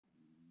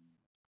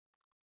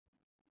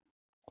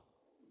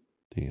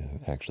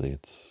 Actually,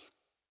 it's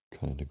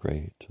kind of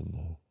great,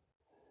 and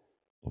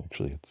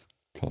actually, it's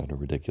kind of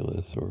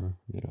ridiculous, or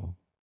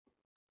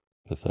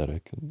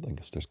pathetic. And I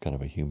guess there's kind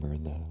of a humor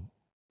in that.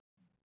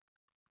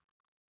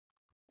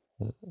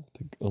 I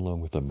think,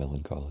 along with the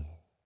melancholy.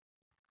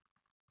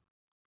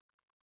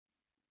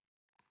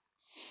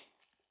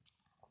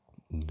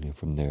 And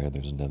from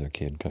there's another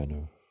kid kind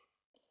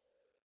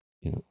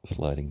of,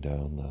 sliding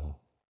down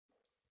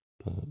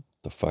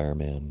the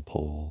fireman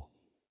pole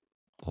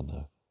on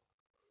the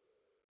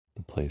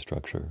play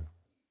structure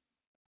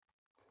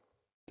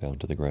down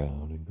to the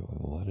ground and going,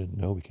 well, I didn't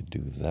know we could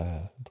do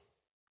that.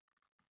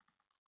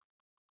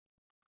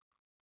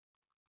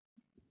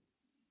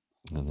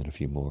 And then a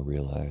few more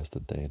realized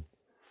that they'd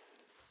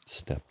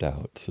stepped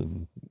out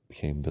and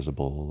became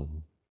visible,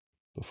 and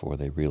before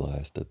they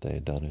realized that they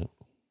had done it,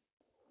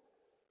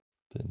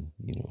 then,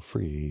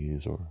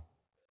 freeze or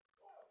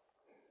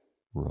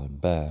run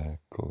back,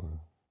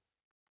 or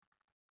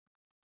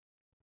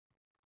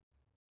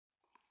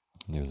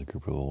there's a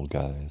group of old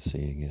guys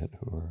seeing it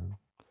who are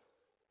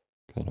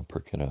kind of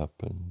perking up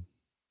and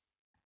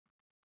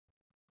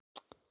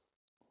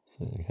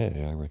saying,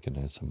 hey, I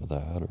recognize some of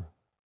that, or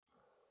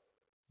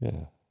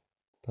yeah,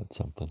 that's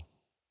something.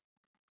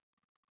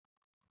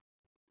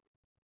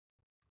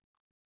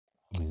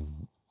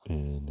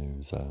 And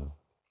there's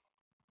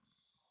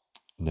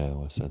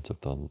now a sense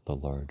of the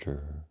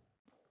larger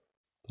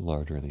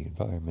the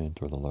environment,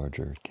 or the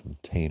larger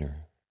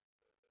container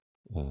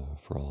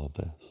for all of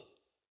this.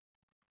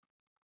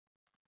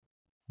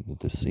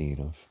 The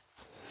scene of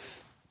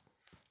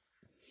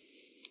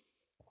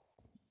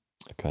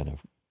a kind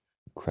of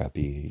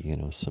crappy,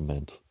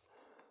 cement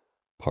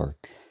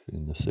park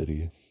in the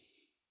city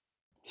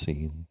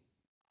scene.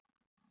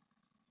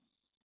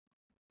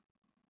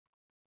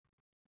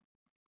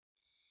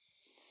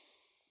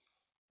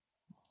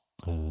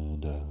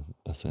 And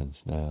a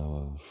sense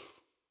now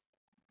of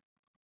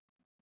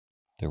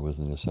there was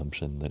an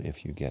assumption that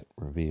if you get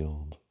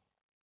revealed,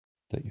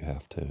 that you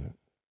have to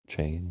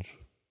change,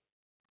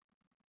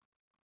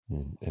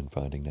 and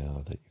finding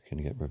now that you can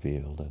get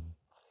revealed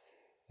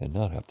and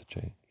not have to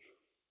change.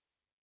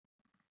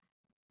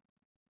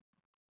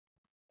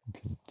 You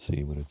can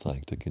see what it's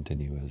like to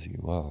continue as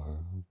you are,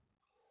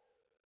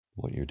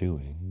 what you're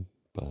doing,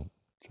 but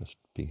just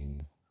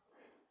being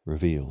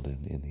revealed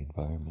in the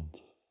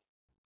environment.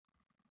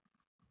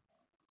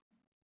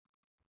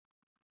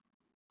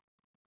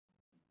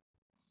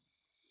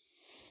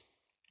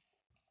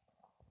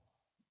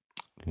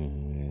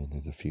 And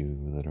there's a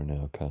few that are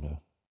now kind of,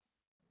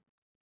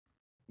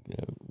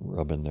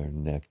 rubbing their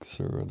necks,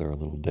 or they're a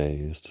little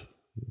dazed,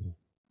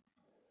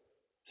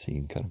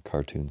 seeing kind of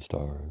cartoon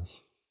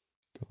stars.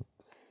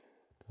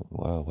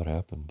 Wow, what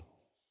happened?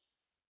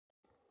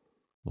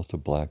 Must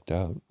have blacked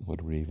out. What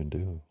did we even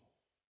do?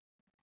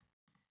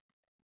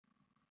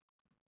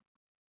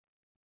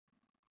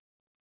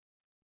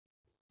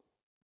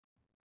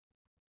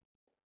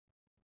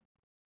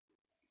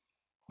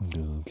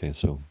 Okay,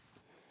 so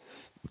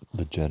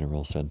the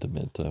general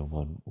sentiment,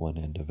 one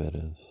end of it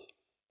is,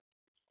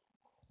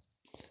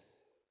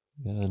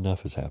 yeah,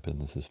 enough has happened.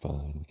 This is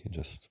fine. We can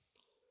just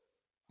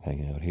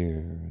hang out here.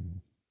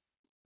 And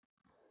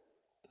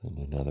then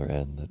another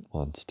end that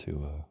wants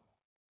to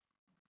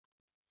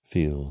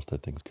feels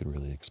that things could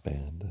really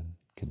expand and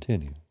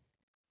continue.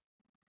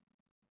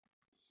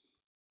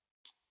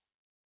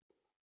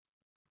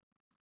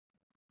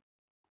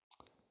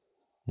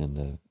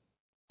 And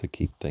to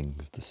keep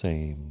things the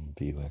same,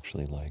 View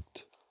actually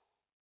liked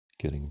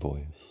getting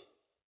voice.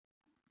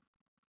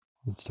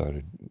 It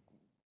started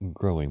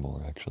growing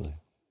more, actually,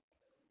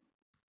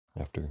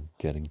 after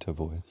getting to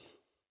voice.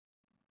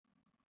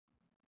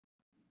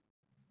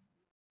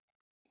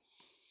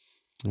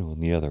 And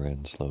the other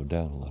end slowed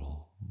down a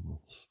little.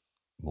 It's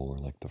more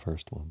like the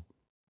first one.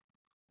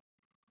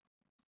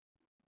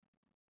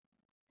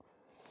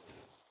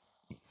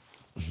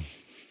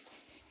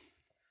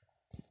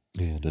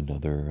 And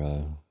another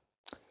uh,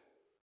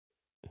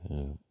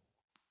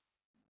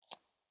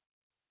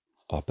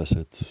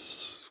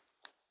 opposites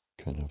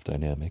kind of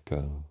dynamic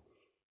of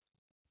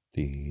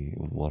the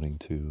wanting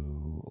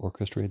to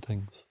orchestrate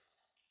things,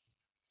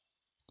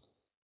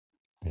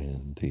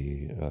 and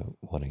the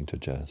wanting to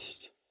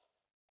just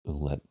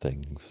let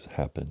things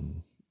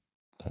happen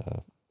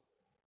uh,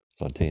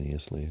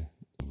 spontaneously,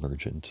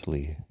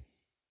 emergently,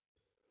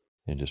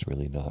 and just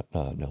really not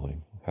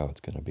knowing how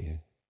it's going to be.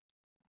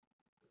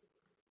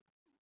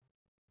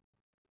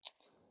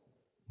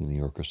 And the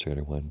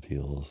orchestrator one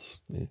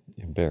feels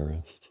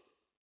embarrassed.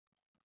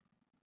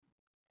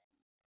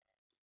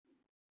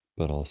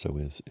 but also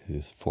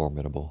is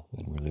formidable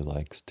and really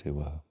likes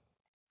to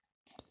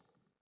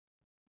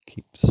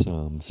keep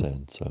some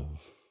sense uh,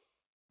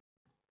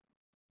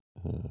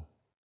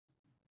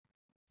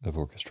 of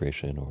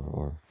orchestration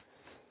or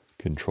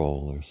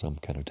control or some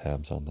kind of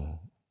tabs on that.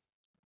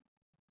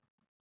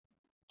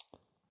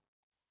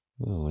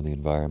 Well, when the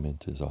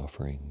environment is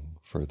offering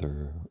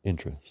further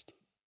interest,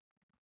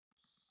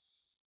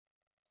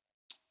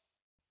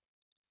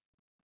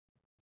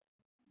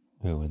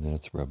 and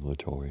that's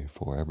revelatory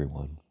for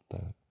everyone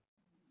that,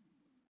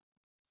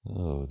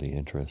 oh, the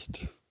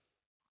interest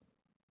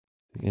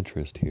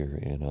here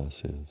in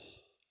us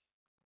is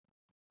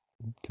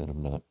kind of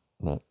not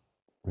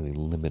really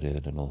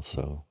limited and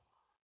also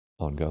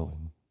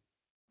ongoing.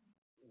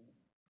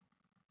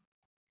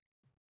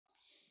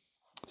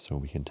 So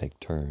we can take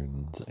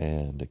turns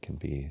and it can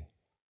be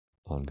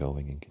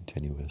ongoing and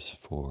continuous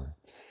for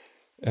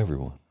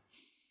everyone.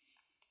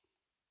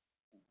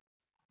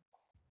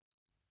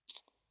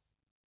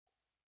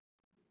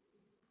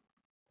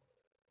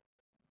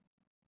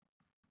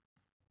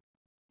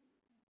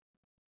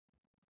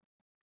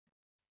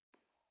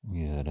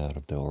 Yeah, and out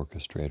of the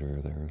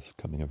orchestrator, there's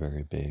coming a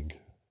very big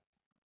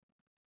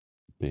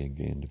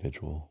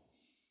individual,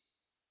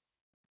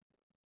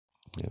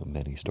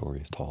 many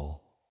stories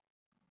tall.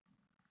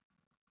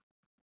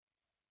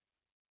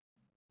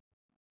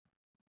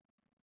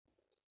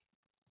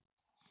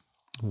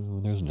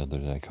 There's another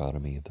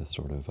dichotomy, the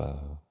sort of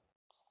uh,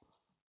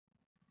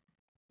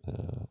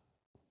 kind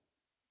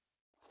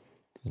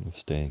of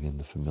staying in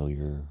the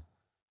familiar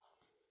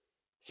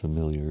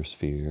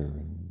sphere,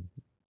 and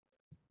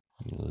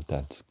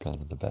that's kind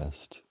of the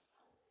best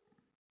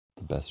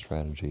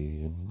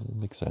strategy, and it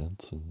makes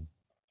sense, and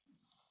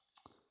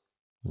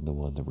the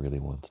one that really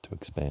wants to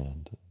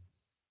expand.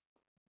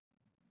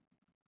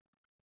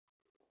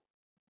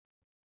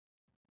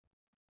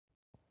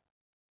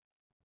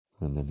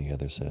 And then the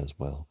other says,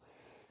 well,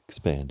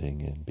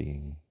 expanding and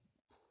being,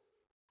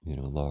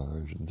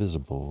 large and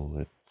visible,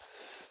 that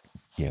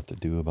you have to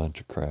do a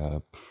bunch of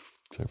crap,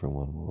 because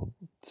everyone will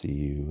see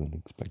you and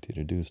expect you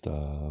to do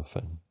stuff,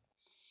 and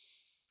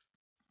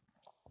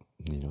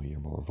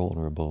you're more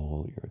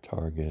vulnerable, you're a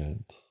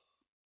target.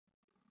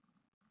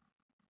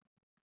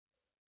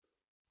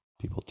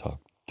 People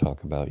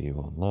talk about you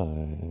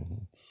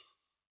online.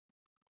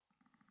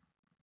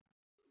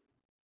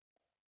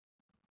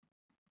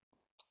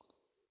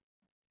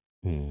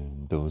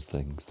 And those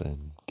things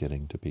then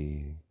getting to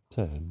be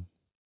said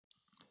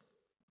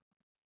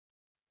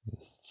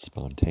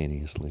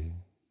spontaneously. You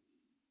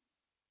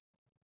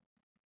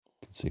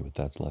can see what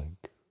that's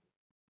like.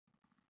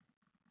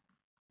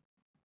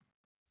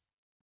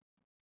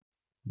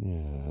 Yeah,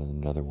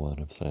 another one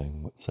of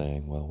saying,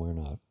 well, we're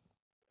not,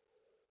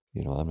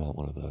 I'm not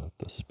one of the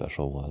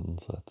special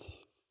ones.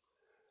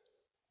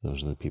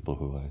 Those are the people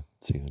who I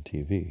see on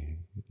TV.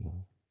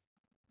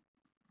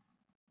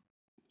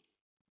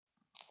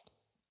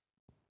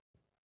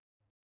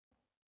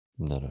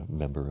 I'm not a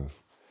member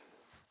of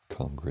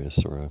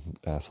Congress or an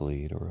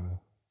athlete or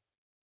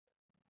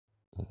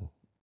a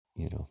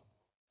you know,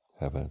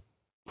 have a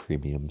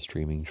premium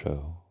streaming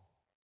show.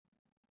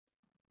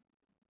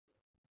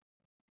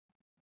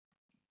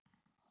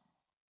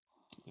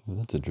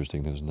 That's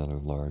interesting. There's another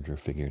larger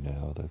figure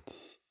now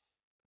that's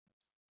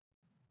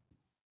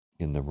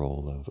in the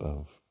role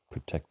of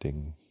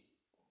protecting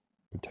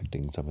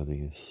some of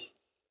these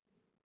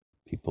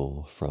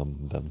people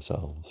from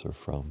themselves or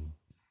from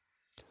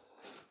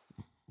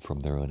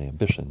their own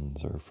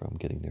ambitions or from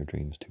getting their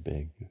dreams too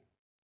big.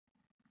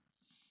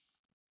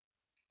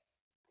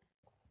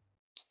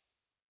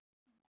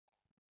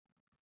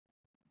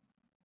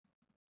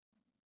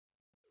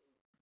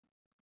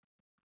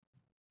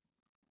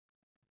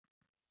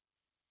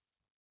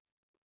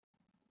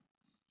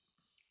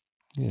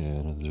 Yeah,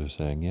 and others are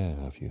saying,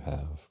 yeah, if you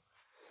have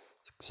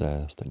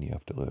success, then you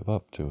have to live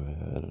up to it,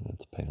 and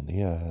it's a pain in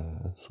the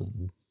ass.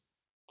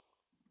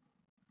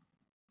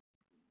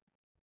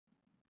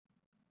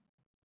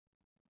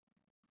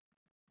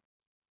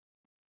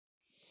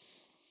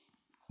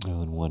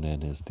 And one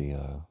end is the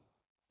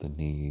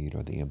need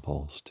or the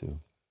impulse to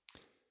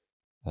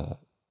uh,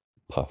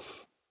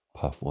 puff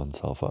puff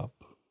oneself up,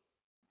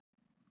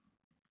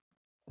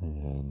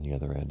 and the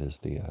other end is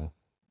the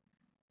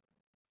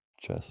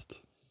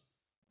just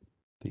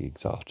the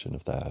exhaustion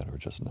of that, or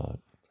just not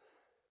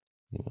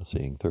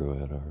seeing through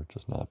it, or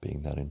just not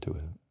being that into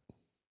it.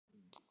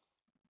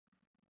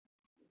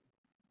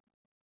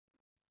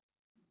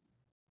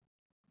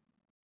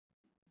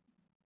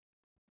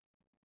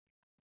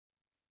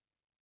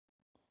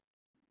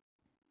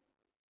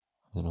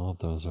 And all of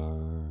those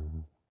are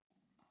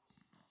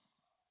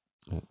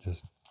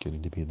just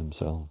getting to be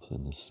themselves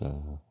in this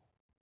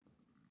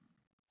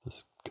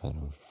kind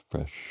of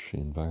fresh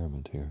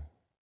environment here.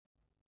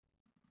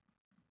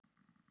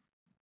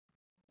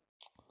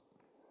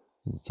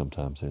 And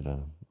sometimes it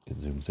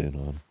zooms in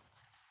on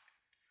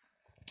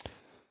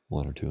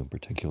one or two in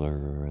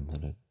particular, and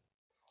then it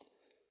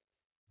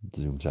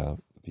zooms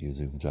out. The view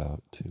zooms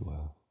out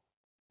to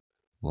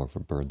more of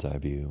a bird's eye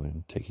view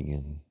and taking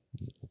in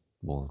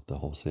more of the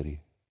whole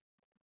city.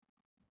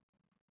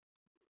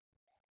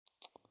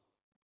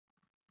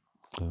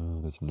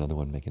 There's another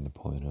one making the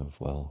point of,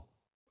 well,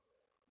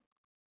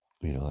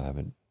 I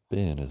haven't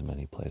been as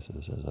many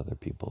places as other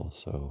people,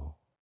 so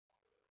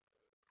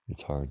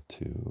it's hard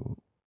to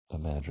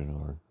imagine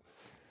or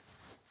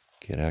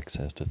get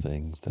access to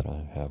things that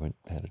I haven't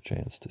had a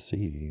chance to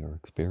see or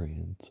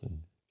experience, and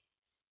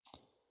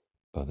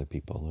other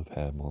people have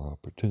had more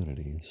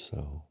opportunities,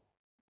 so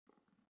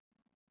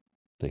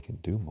they can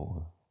do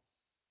more.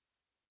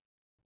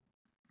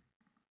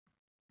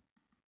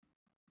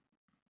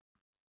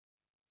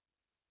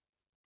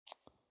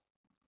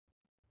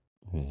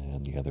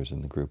 And the others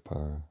in the group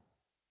are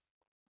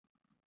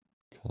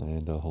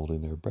kind of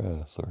holding their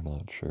breath or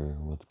not sure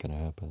what's going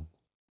to happen.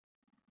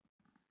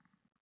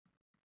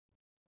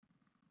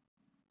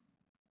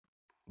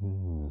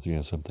 So you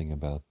have something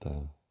about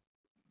the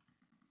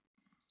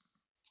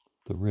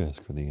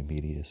risk or the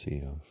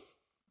immediacy of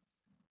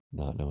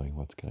not knowing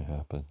what's going to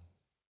happen,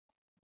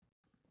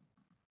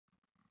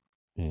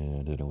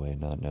 and in a way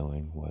not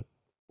knowing what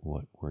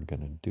we're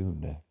going to do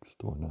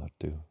next or not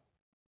do.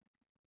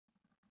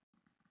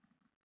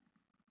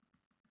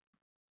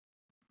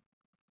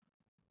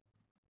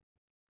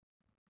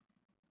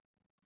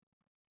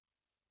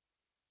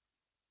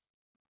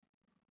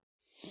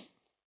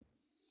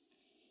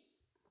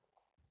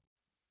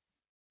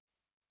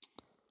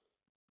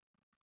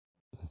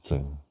 It's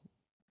a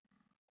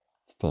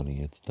it's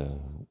funny. It's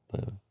the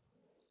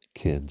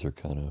kids are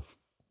kind of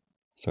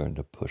starting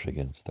to push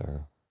against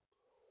their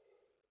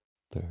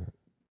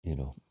you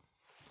know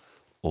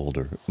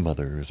older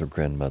mothers or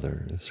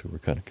grandmothers who were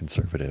kind of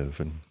conservative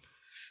and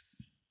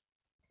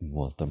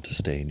want them to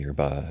stay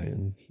nearby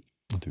and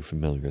do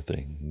familiar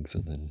things,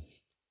 and then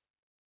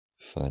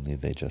finally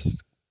they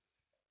just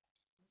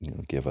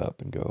give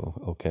up and go,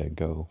 okay,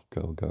 go,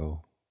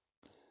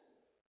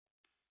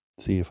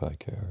 see if I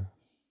care,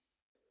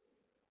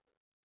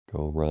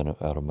 go run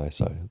out of my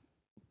sight.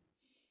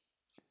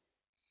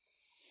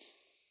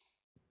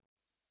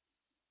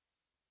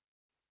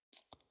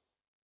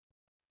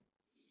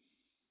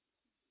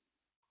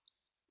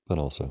 But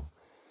also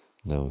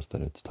knows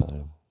that it's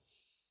time,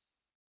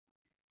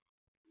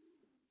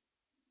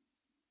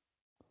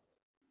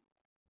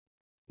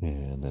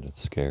 and that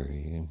it's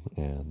scary,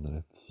 and that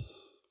it's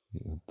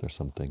there's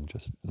something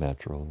just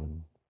natural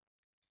and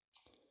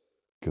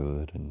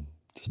good and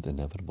just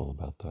inevitable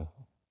about that.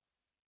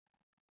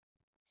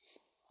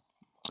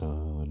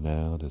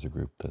 Now there's a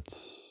group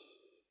that's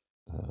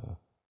uh,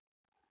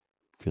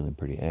 feeling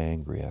pretty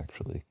angry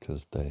actually,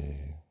 because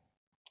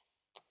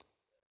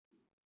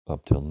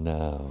up till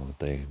now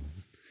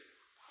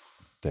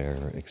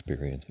their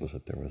experience was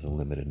that there was a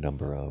limited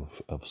number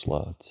of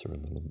slots or a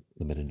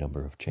limited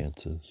number of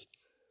chances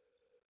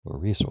or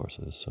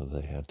resources, so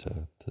they had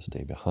to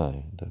stay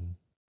behind and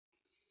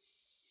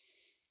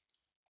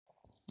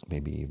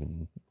maybe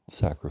even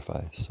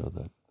sacrifice so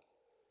that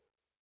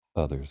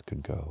others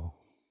could go.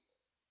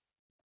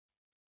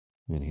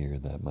 And here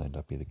that might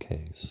not be the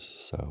case,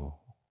 so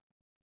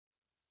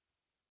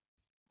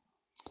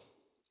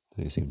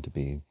they seem to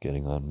be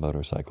getting on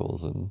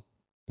motorcycles and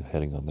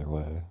heading on their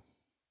way.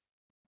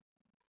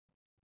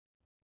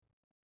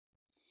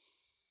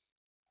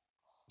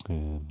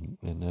 And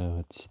now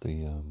it's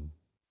the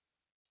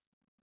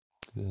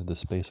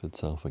space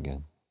itself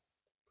again.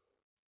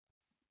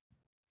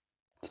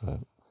 It's a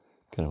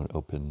kind of an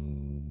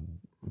open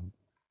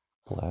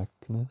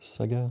blackness,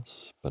 I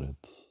guess, but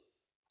it's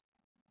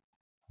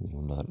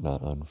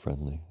not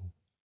unfriendly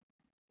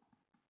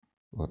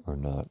or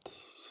not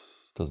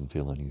doesn't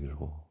feel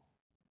unusual.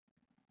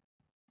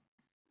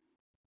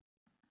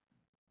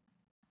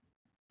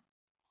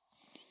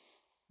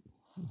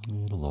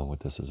 And along with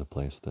this is a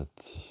place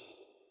that's,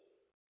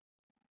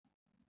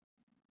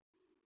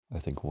 I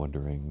think,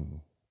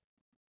 wondering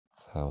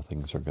how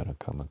things are going to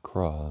come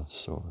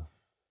across, or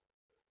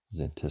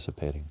is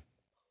anticipating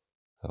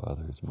how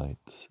others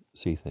might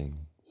see things.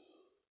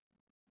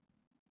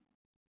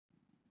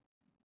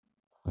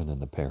 And then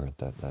the parent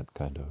that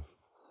kind of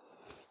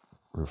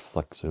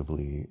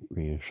reflexively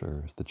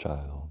reassures the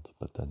child,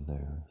 but then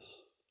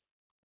there's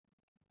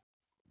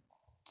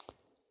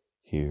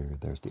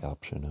the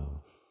option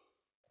of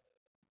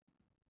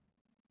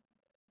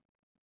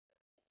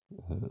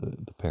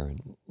the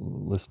parent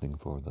listening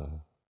for the,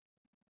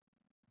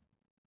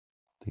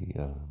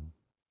 um,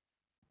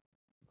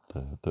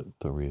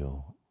 the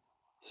real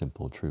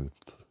simple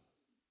truth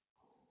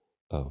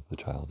of the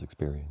child's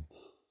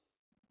experience,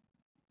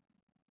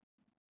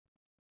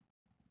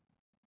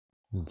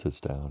 and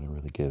sits down and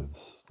really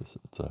gives this.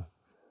 It's a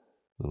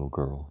little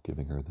girl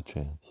giving her the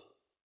chance.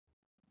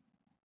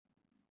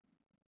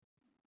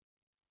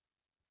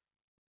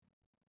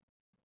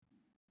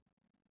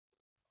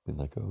 Being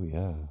like, oh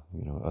yeah,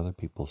 other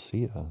people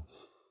see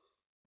us,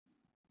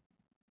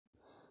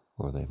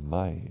 or they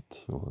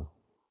might, or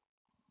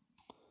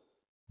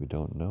we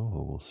don't know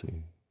who we'll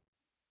see.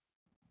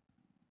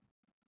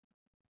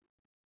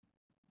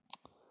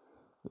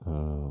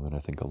 And I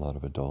think a lot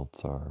of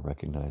adults are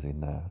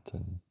recognizing that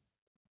and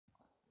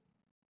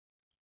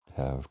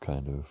have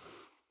kind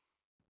of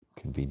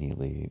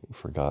conveniently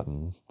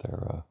forgotten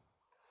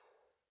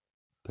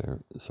their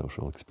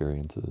social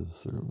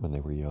experiences when they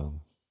were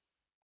young,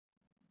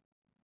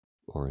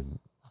 or in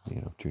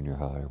junior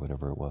high or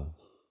whatever it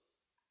was.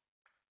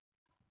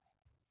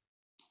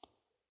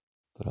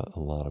 That a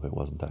lot of it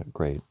wasn't that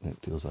great. And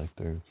it feels like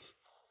there's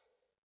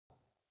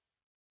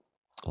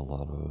a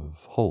lot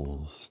of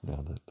holes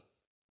now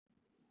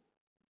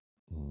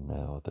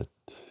that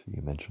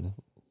you mention it.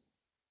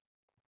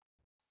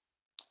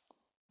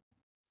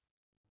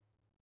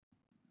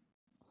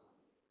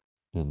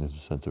 And there's a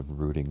sense of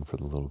rooting for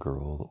the little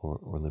girl,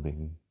 or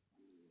living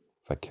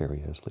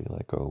vicariously,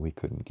 like, oh, we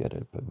couldn't get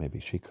it, but maybe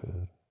she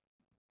could.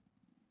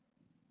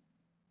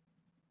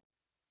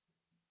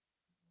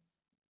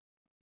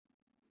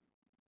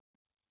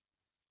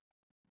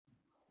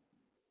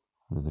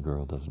 And the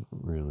girl doesn't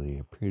really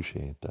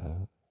appreciate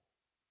that.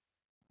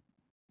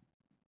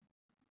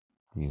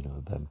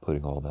 Them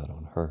putting all that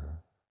on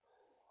her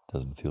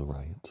doesn't feel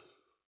right.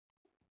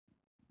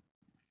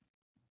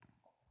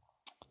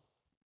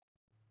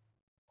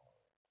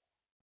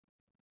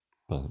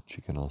 But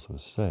she can also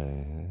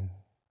say,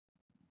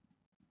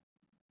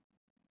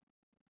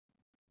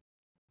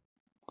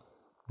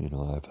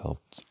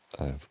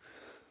 I've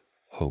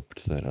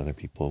hoped that other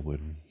people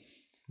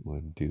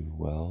would do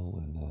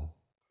well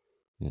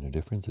in a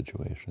different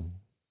situation.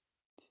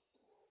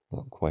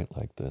 Not quite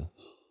like this.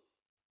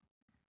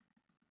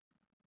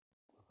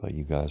 But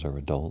you guys are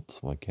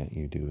adults. Why can't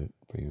you do it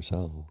for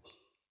yourselves?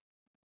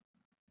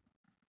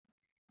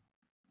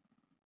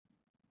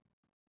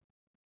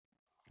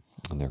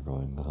 And they're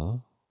going, huh?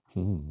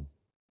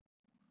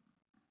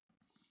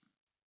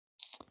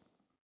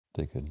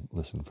 They could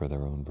listen for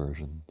their own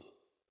versions.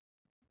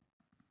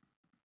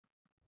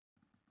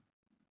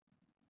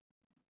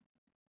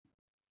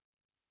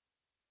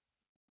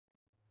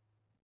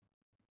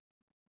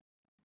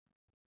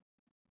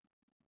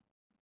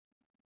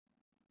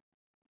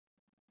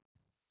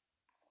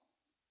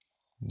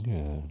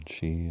 Yeah,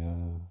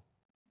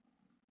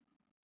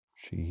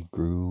 she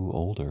grew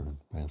older,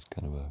 has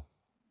kind of a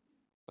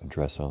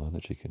dress on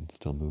that she can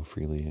still move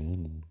freely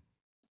in, and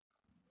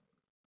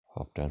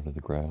hop down to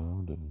the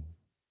ground, and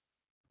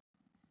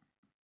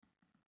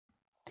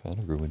kind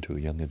of grew into a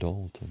young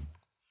adult, and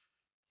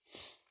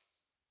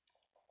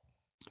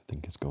I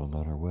think is going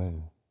on her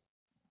way.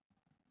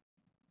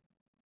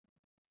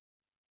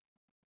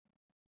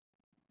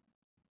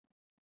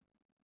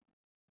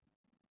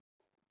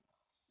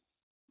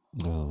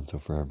 No, and so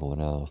for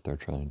everyone else, they're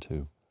trying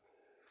to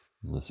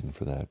listen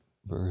for that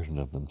version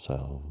of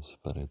themselves,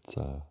 but it's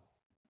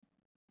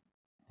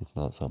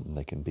not something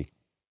they can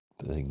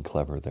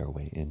clever their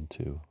way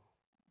into.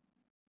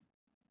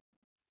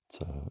 It's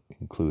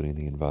including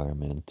the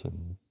environment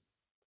and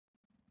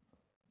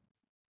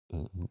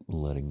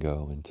letting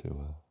go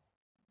into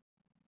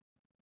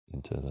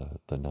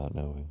the not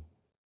knowing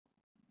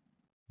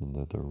and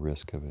the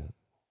risk of it.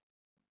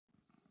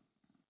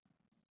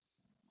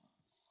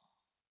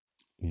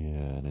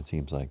 Yeah, and it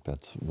seems like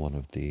that's one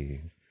of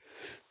the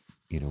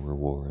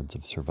rewards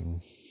of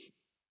surviving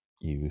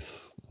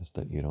youth, is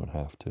that you don't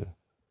have to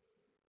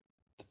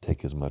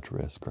take as much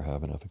risk or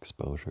have enough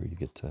exposure. You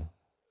get to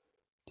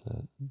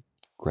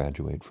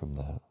graduate from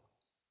that.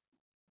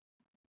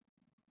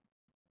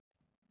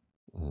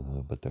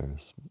 But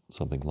there's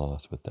something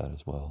lost with that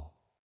as well.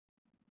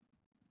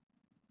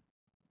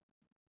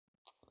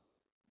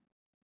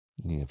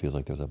 It feels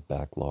like there's a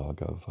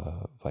backlog of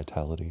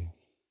vitality.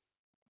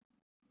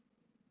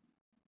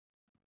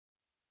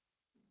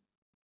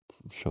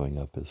 It's showing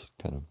up as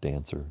kind of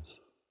dancers.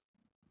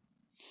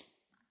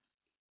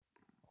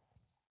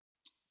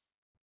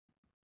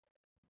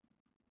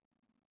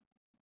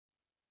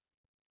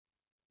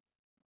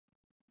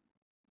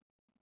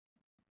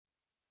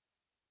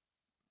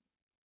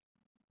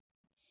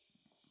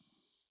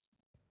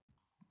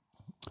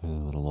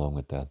 And along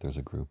with that, there's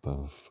a group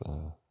of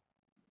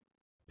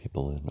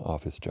people in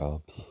office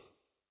jobs.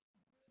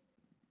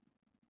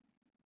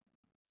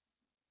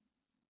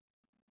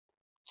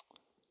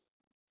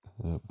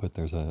 But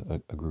there's a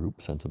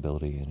group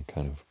sensibility and a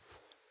kind of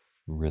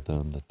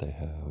rhythm that they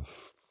have,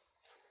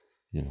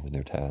 in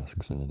their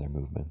tasks and in their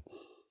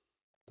movements,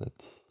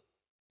 that's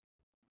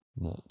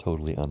not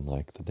totally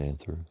unlike the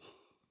dancers.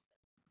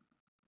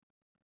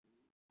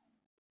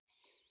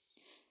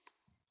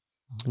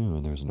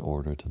 And there's an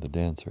order to the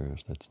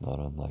dancers that's not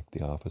unlike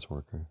the office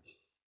workers.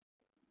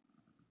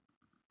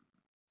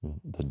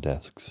 The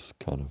desks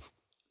kind of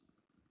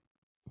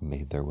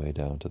made their way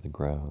down to the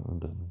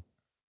ground, and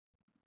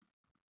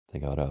they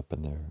got up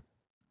and they're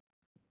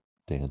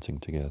dancing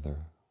together.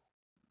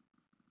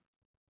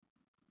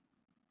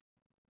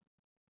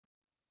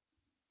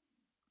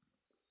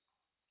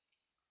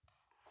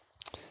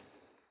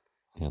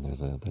 And there's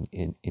an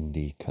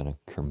indie kind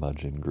of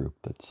curmudgeon group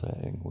that's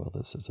saying, well,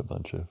 this is a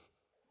bunch of,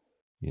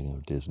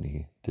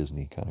 Disney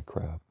kind of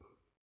crap.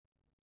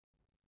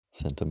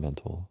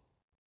 Sentimental.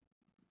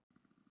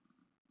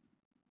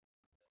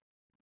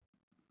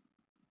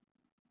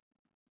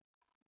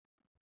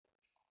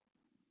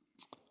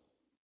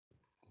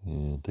 Yeah,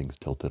 things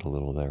tilted a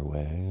little their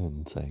way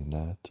and saying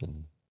that.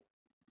 And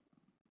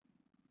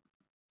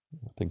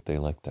I think they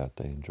like that.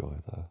 They enjoy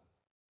the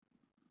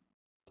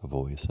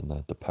voice and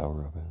the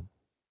power of it.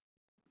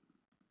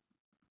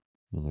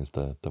 And there's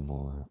the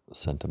more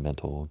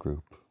sentimental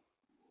group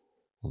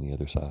on the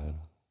other side.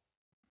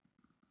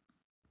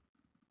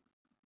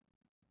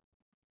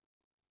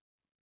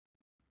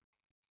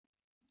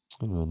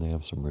 And they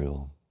have some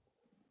real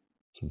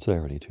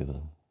sincerity to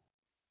them.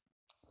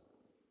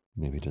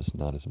 Maybe just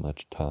not as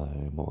much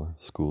time or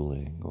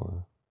schooling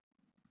or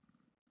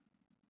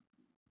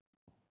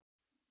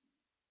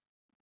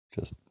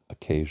just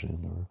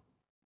occasion or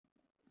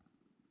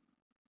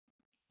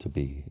to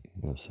be,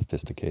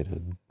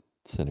 sophisticated,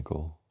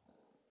 cynical,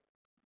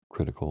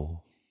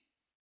 critical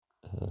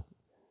uh,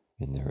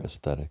 in their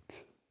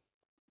aesthetic.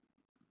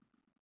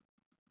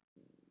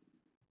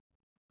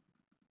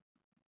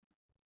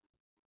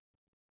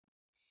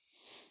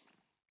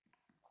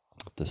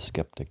 The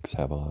skeptics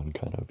have on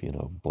kind of,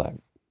 black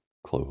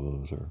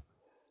clothes or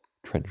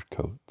trench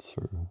coats,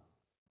 or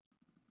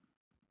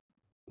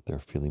they're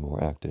feeling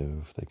more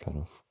active. They kind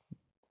of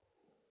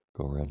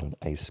go around on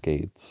ice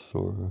skates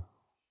or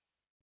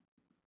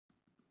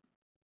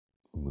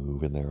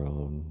move in their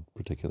own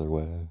particular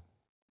way.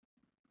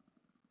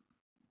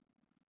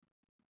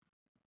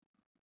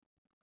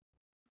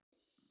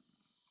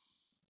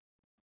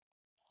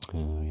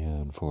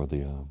 Yeah, and for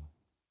the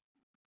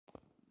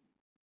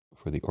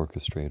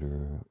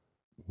orchestrator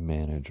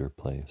manager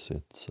place,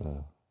 it's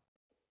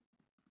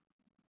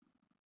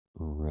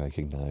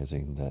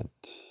recognizing that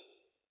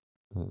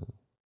uh,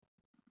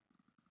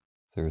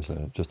 there's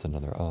just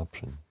another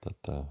option,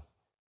 that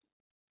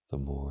the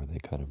more they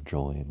kind of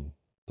join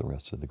the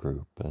rest of the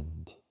group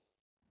and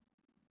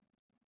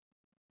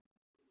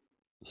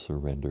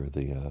surrender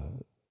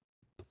the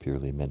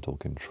purely mental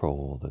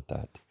control,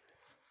 that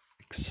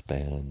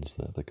expands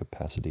the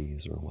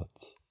capacities or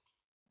what's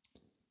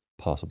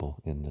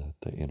possible in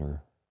the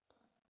inner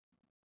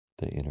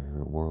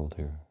world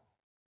here.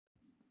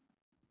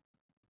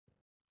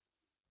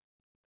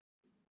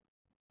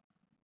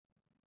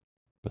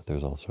 But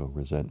there's also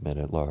resentment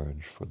at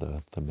large for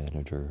the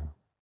manager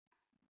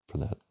for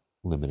that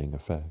limiting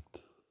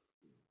effect.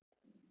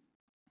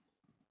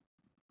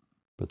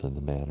 But then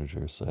the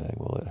manager's saying,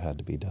 well, it had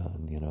to be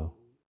done,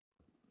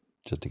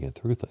 just to get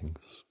through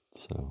things.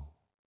 So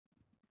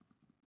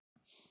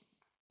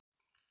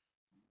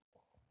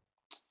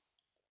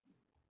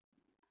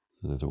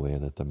there's a way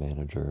that the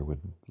manager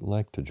would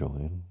like to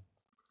join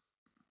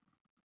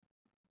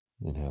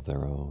and have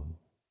their own,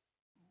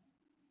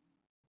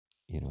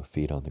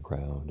 feet on the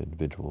ground,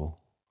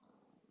 individual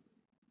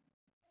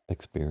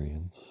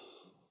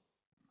experience,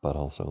 but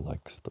also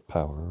likes the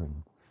power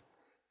and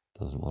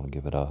doesn't want to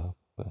give it up.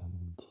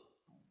 And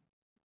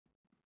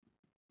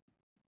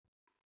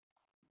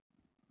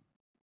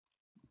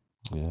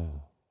yeah,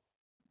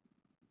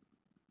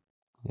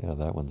 yeah,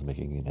 that one's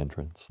making an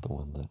entrance. The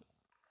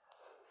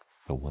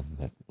one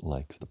that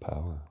likes the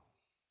power.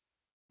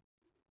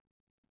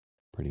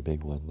 Pretty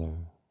big one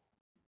there.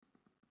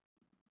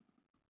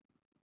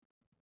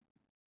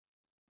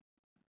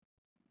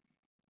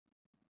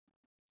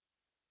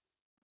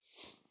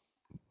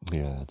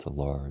 Yeah, it's a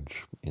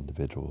large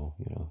individual,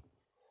 a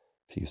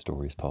few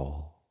stories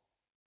tall.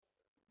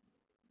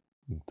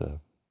 I think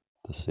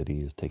the city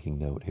is taking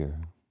note here,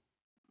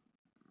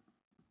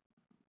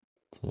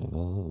 saying,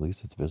 well, at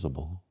least it's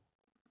visible.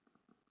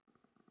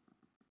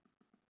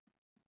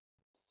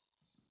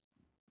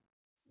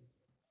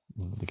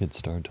 The kids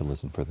start to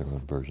listen for their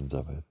own versions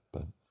of it,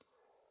 but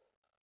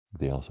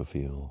they also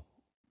feel,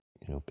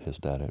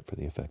 pissed at it for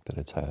the effect that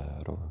it's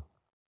had, or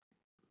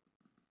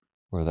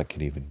that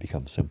could even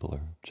become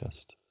simpler.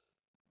 Just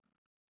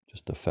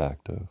the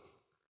fact of,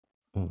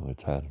 oh,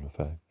 it's had an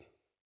effect.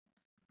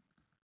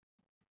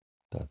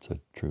 That's a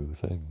true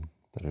thing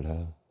that it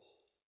has.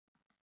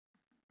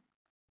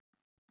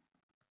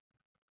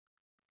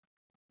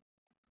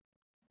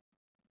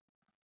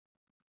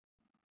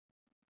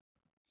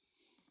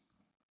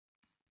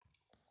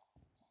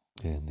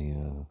 And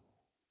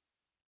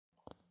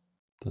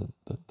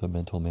the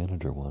mental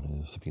manager one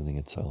is feeling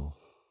itself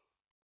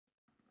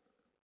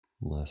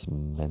less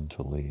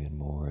mentally and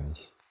more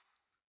as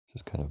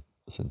just kind of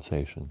a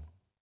sensation.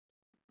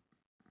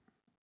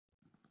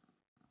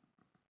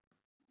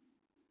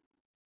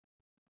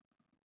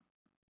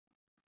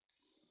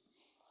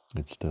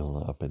 It's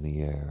still up in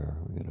the air,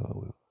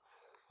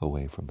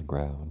 away from the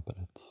ground, but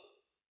it's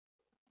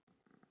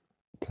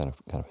kind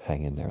of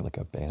hanging there like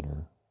a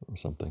banner or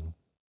something.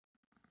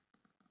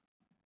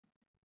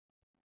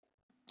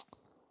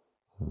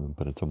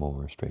 But it's a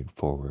more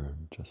straightforward,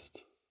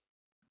 just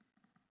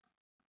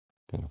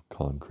kind of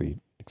concrete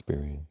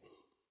experience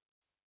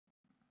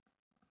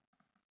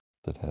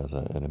that has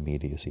an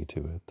immediacy to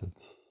it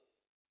that's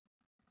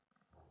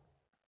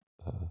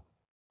uh,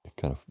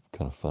 kind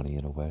of funny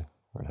in a way,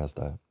 or it has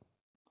that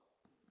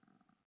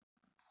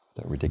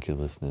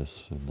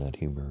ridiculousness and that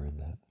humor and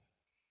that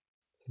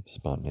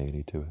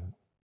spontaneity to it.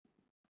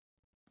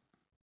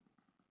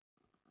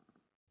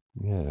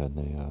 Yeah,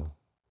 and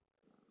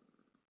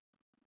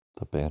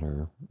the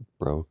banner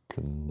broke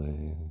and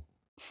they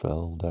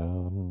fell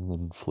down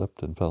and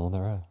flipped and fell on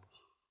their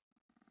ass.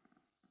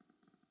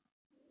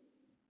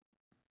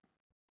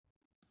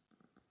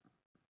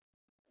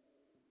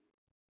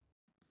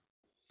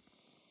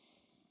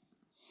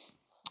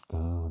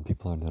 And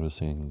people are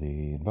noticing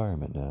the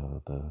environment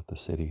now, the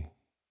city,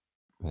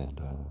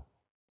 and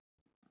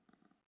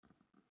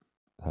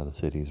how the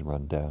city's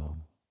run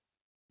down.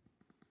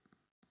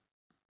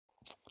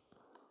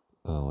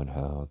 Oh, and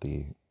how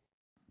the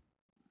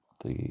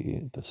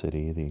city,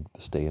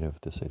 the state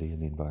of the city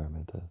and the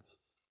environment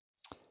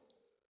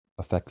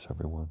affects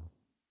everyone.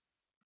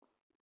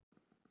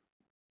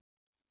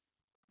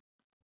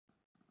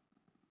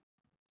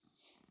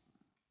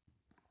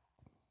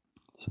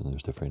 So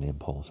there's different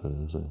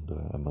impulses and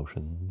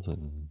emotions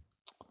and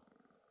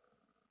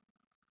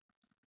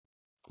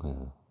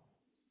uh,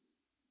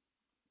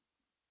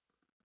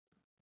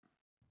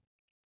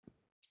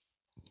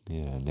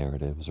 yeah,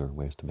 narratives or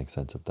ways to make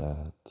sense of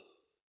that,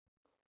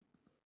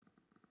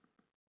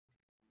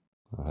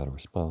 or how to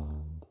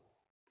respond.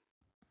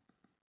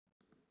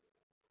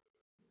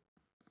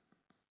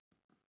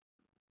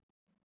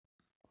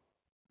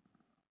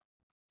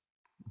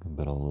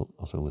 But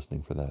also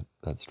listening for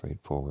that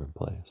straightforward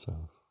place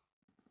of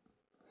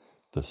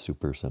the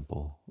super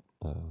simple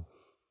of,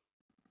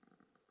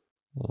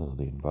 oh,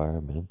 the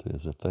environment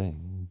is a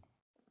thing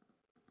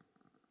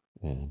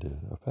and it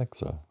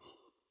affects us.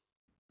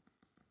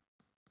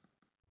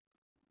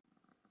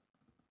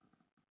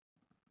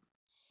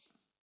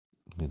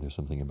 I mean, there's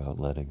something about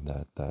letting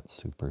that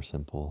super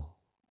simple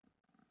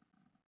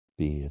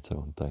be its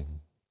own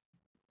thing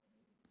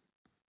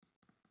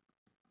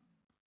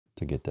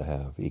to get to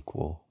have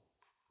equal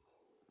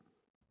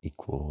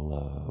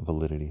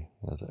validity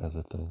as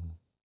a thing.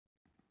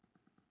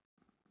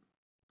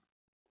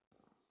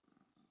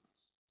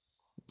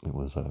 It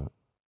was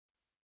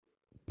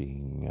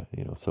being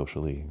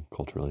socially,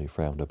 culturally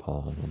frowned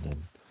upon, and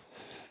then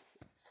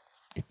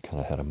it kind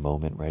of had a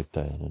moment right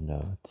then, and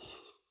now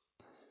it's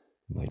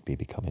might be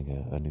becoming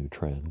a new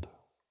trend.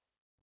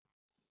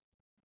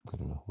 I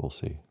don't know. We'll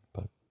see,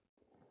 but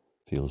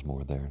feels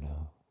more there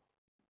now.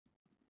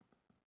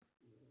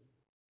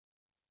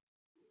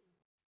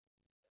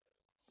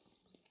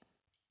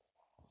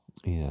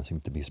 Yeah, it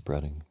seems to be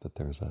spreading that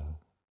there's a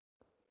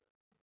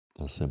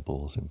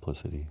simple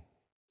simplicity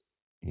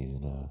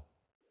in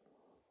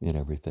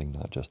everything,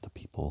 not just the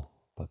people,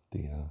 but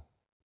the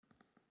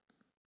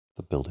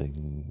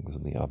buildings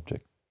and the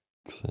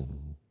objects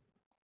and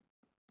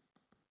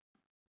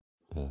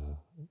the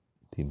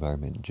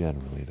environment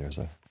generally. There's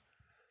a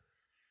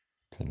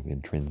kind of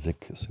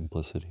intrinsic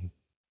simplicity.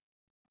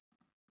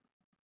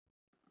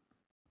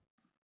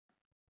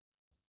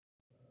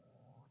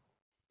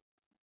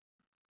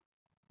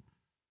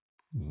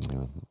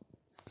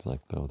 It's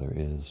like though there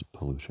is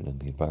pollution in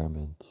the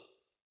environment,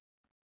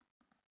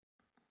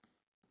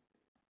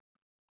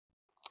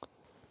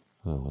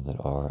 and that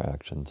our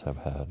actions have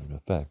had an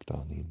effect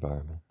on the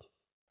environment.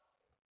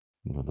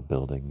 The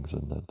buildings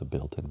and the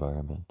built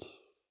environment,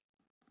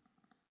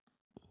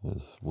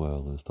 as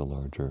well as the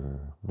larger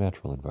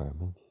natural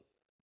environment.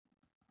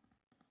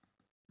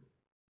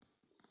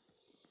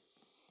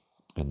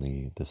 And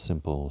the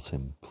simple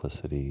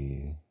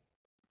simplicity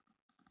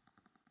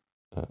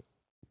uh,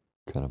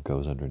 kind of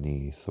goes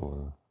underneath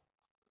or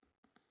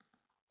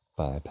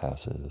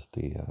bypasses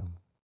the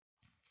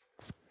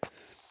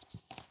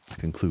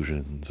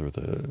conclusions or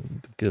the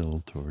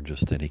guilt or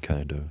just any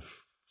kind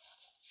of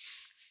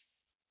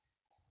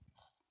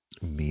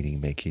meaning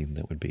making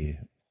that would be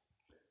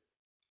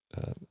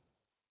uh,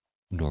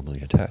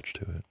 normally attached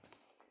to it.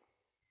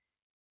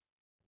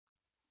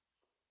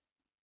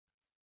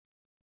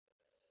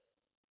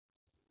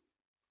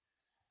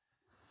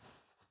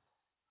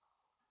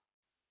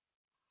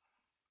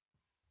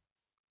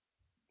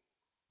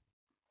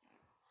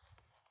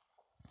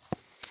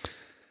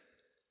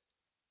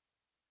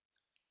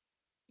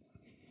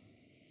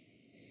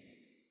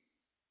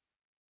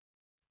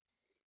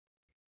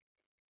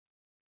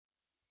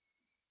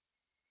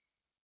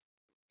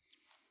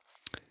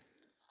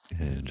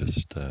 And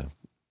just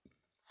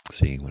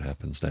seeing what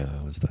happens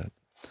now is that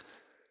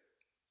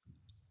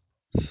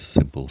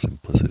simple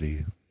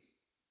simplicity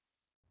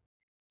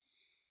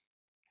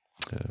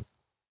uh,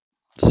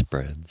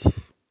 spreads.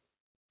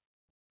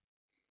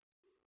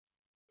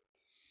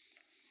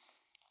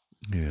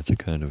 Yeah, it's a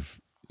kind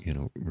of,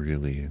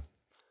 really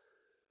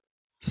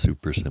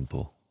super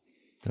simple.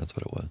 That's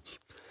what it was.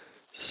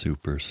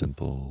 Super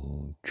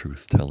simple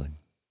truth telling.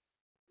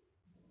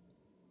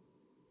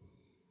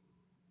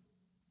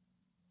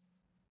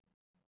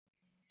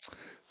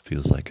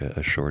 Feels like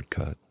a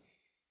shortcut.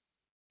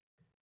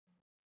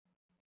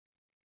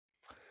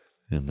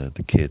 And that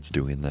the kids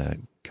doing that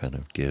kind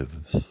of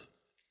gives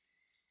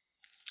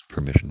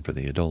permission for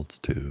the adults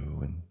to.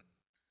 And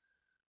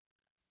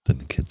then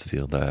the kids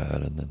feel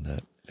that, and then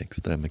that makes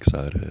them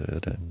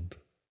excited. And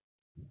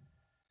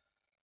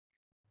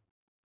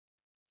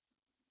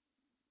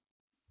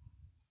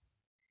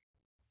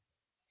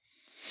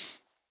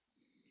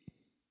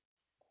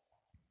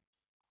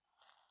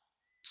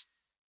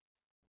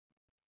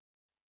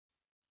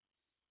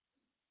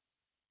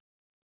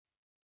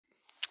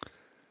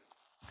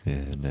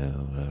And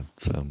now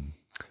some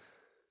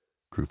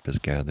group is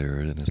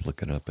gathered and is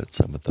looking up at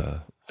some of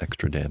the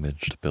extra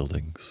damaged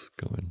buildings,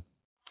 going,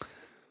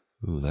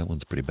 "Ooh, that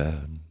one's pretty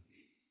bad."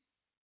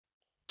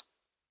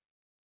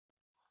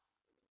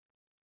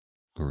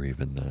 Or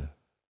even the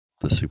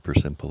super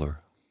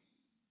simpler.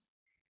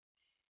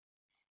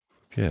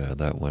 Yeah,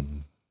 that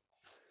one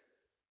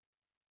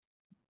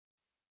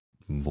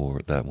more.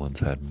 That one's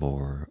had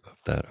more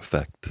of that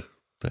effect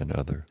than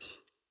others.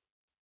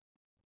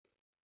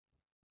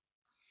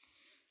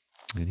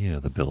 And yeah,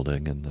 the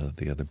building and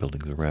the other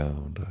buildings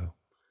around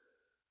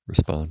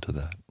respond to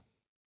that.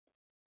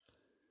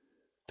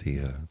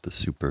 The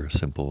super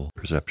simple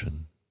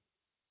perception.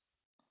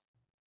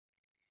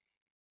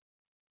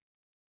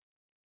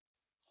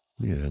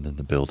 Yeah, and then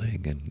the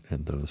building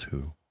and those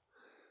who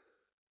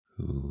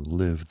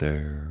live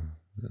there,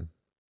 I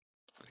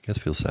guess,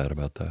 feel sad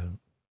about that.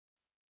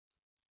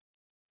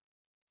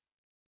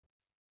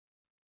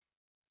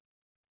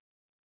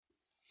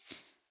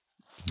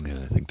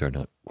 Yeah, I think they're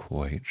not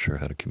quite sure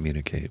how to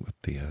communicate with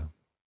the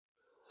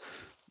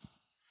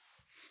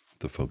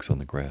folks on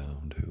the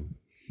ground who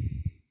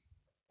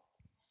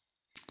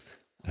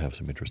have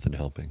some interest in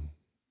helping.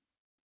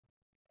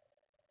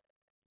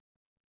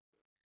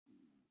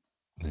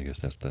 I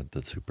guess that's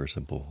the super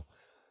simple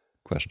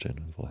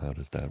question. Well, how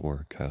does that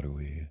work? How do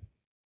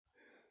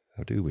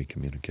we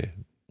communicate?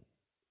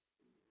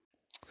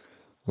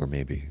 Or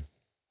maybe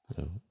you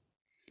know,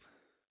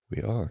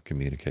 we are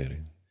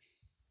communicating.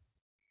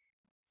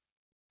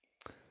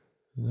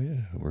 Oh,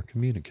 yeah, we're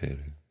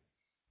communicating.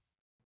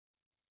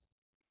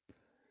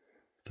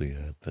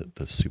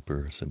 The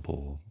super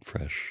simple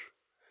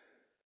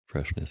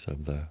freshness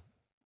of that.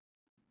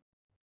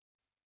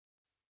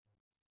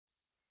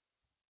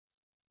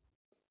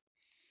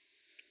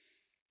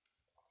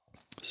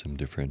 Some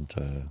different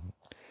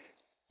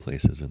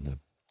places in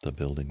the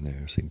building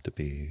there seem to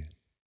be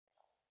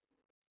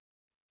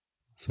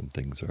some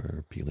things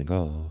are peeling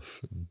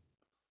off and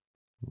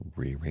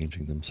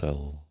rearranging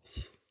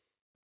themselves.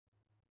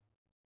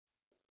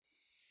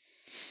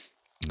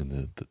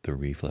 And the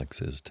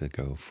reflex is to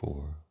go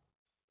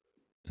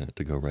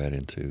to go right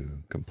into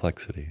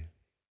complexity.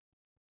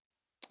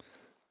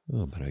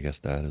 Oh, but I guess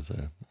that is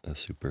a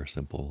super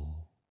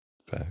simple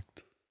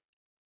fact.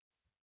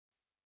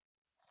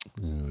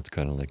 It's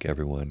kind of like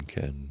everyone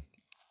can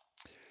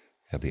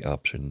have the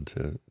option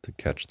to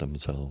catch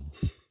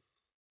themselves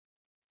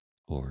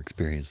or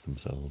experience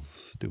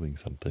themselves doing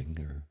something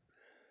or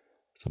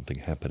something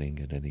happening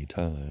at any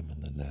time,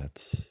 and then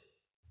that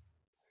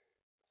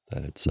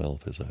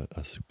itself is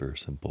a super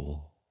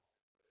simple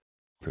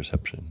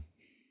perception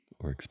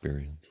or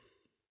experience.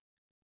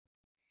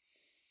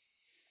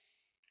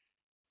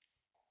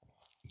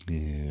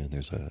 Yeah,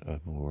 there's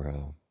a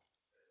more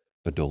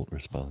adult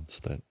response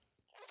that,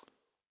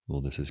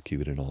 well, this is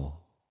cute and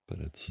all, but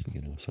it's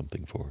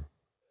something for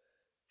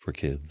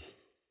kids.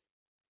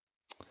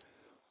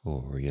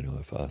 Or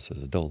if us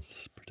as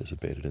adults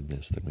participated in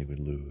this, then we would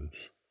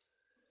lose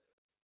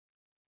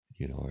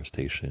our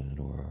station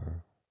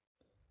or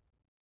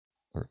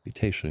our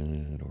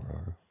reputation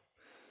or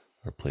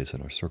our place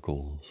in our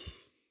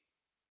circles.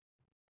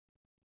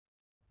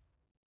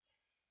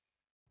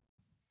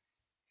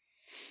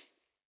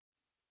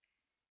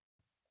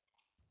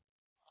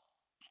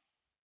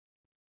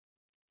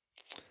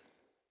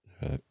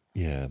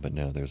 Yeah, but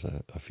now there's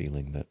a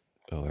feeling that,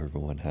 oh,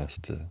 everyone has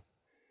to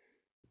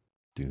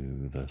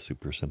do the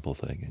super simple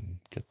thing and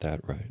get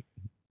that right.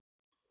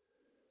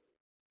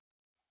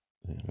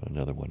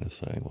 Another one is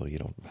saying, well, you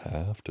don't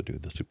have to do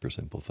the super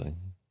simple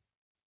thing.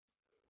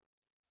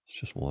 It's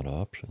just one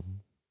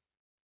option.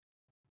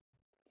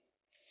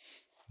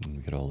 And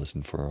we could all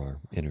listen for our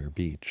inner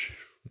beach,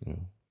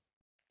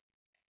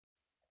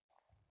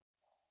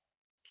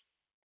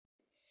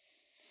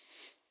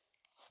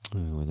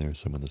 when there's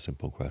some of the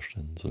simple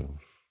questions of,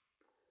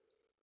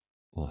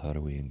 well, how do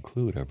we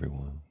include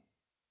everyone?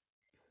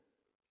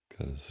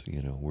 Because,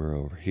 we're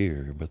over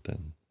here, but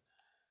then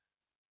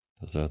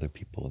those other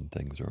people and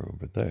things are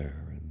over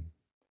there. And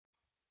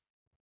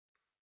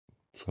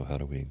so, how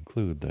do we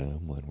include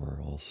them when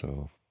we're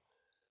also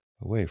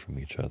away from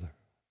each other?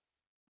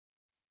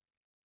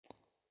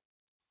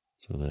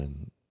 So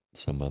then,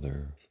 some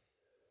other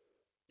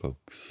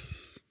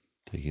folks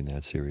taking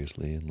that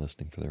seriously and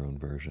listening for their own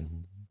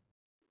version.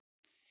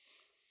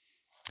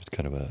 It's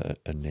kind of a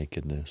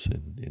nakedness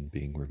in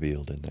being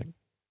revealed in that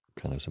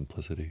kind of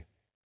simplicity.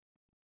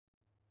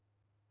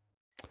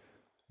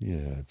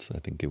 Yeah, I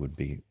think it would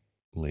be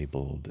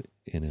labeled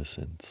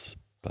innocence,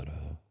 but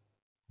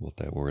what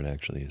that word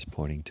actually is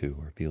pointing to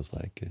or feels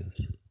like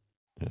is,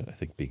 I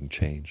think, being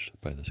changed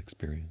by this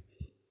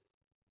experience.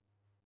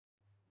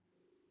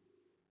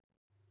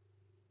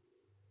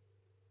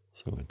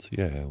 So it's,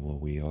 yeah, well,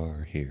 we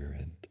are here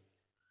and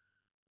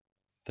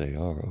they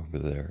are over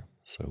there,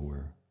 so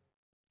we're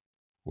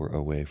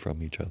away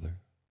from each other,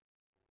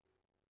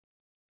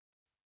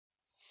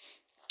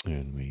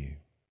 and we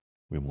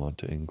want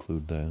to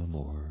include them,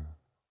 or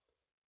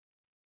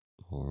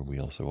we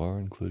also are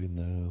including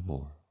them,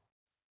 or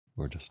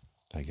we're just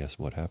I guess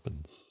what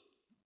happens.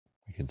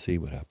 We can see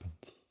what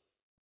happens.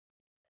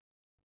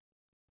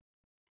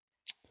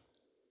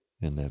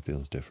 And that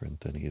feels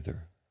different than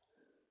either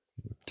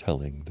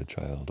telling the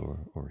child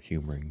or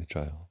humoring the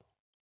child.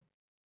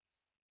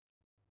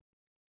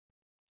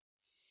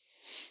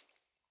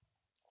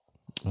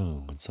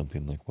 Oh, it's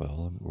something like,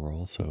 well, we're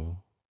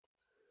also,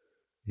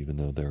 even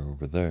though they're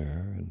over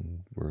there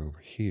and we're over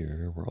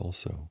here, we're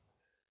also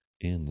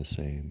in the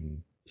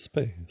same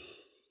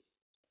space.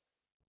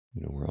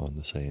 We're on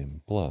the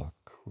same block,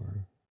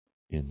 we're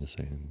in the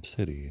same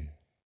city,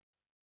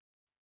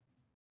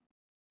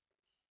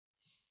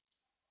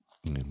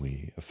 and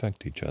we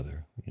affect each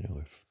other.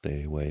 If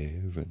they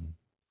wave, and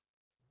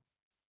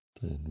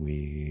then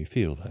we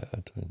feel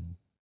that,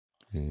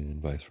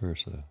 and vice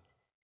versa.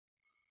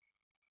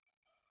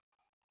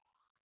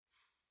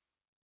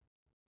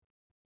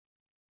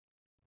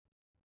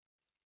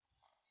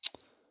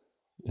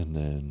 And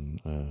then,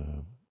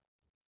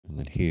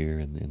 here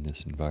in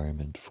this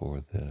environment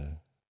for the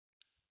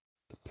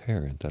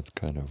parent, that's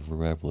kind of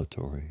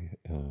revelatory.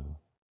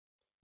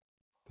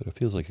 But it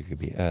feels like it could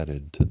be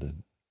added to the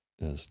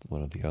as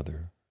one of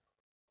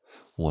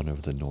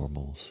the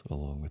normals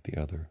along with the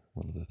other.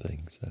 One of the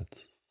things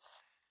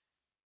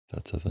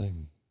that's a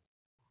thing.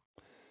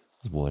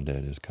 One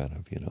that is kind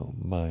of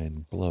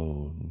mind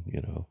blown,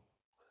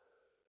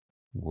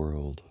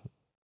 world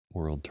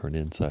world turned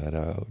inside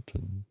out,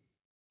 and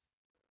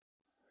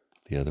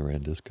the other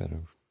end is kind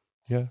of,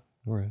 yeah,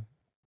 all right.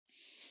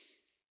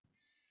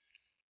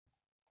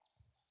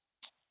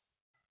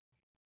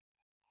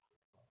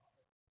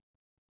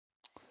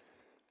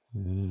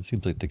 It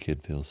seems like the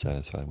kid feels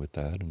satisfied with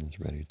that and is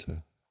ready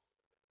to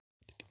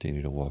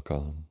continue to walk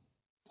on,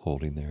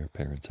 holding their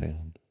parent's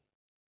hand.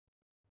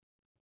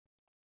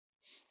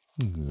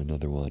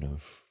 Another one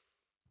of,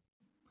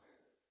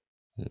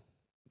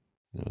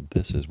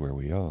 this is where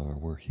we are,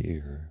 we're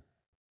here,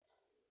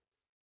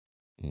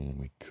 and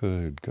we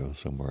could go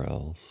somewhere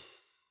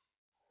else,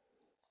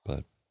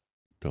 but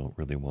don't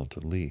really want to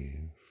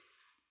leave.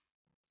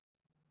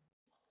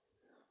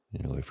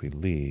 If we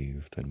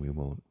leave, then we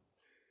won't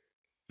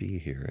be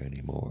here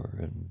anymore,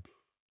 and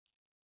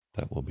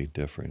that will be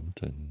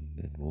different,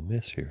 and we'll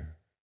miss here.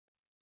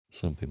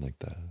 Something like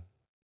that.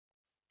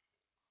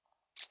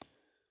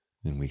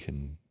 And we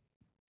can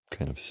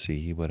kind of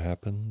see what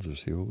happens or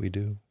see what we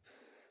do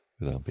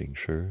without being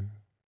sure.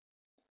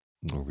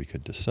 Or we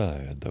could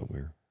decide that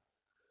we're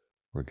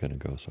gonna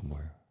go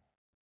somewhere.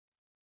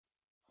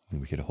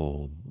 And we could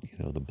hold,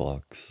 the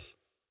blocks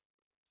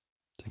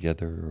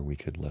together, or we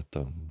could let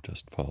them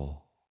just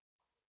fall.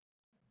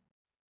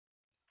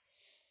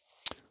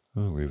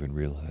 Or even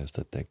realize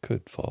that they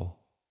could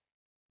fall.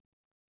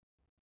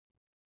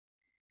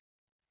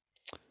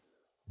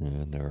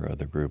 And there are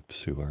other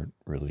groups who aren't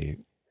really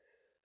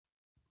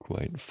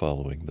quite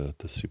following the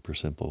super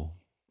simple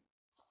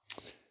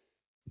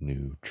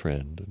new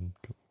trend, and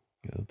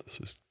this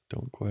is,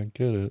 don't quite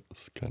get it.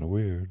 It's kind of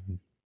weird.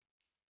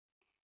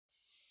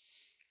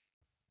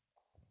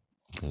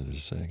 And they're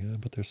just saying,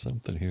 but there's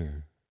something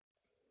here.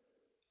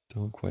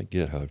 Don't quite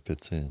get how it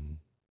fits in.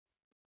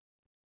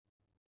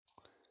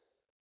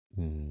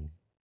 Mm,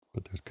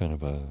 but there's kind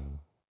of a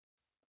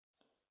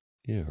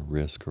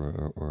risk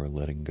or a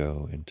letting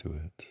go into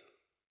it.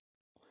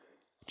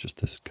 Just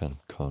this kind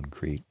of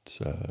concrete,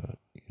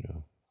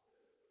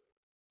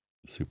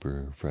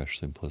 super fresh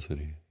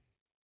simplicity.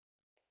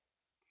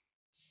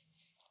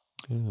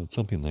 It's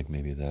something like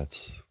maybe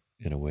that's,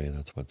 in a way,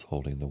 that's what's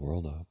holding the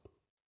world up.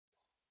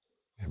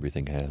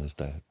 Everything has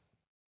that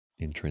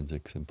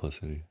intrinsic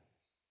simplicity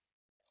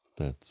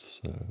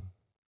that's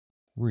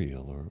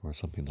real, or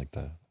something like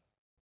that.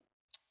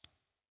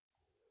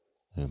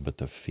 But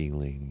the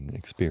feeling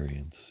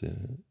experience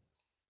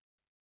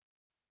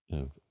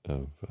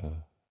of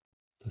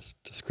this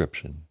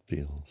description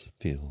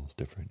feels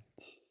different.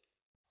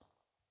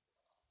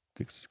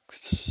 It's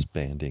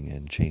expanding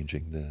and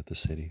changing the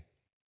city.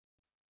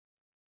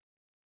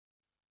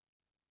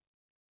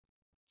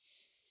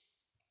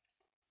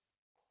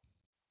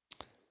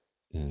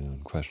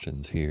 And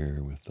questions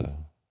here with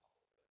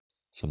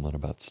someone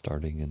about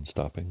starting and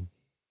stopping.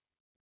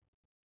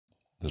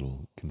 A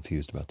little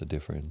confused about the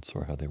difference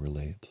or how they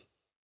relate.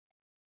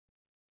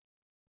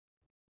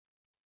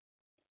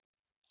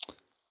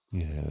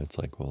 Yeah, it's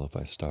like, well, if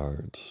I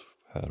start,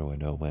 how do I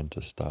know when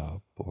to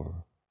stop?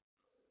 Or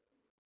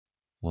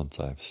once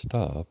I've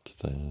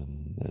stopped,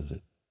 then is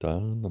it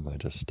done? Am I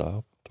just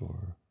stopped?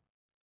 Or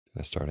do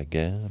I start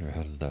again? Or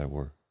how does that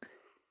work?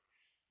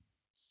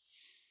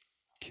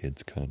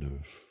 Kids kind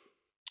of,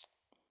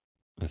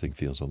 I think,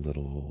 feels a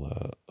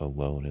little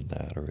alone in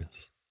that, or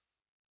is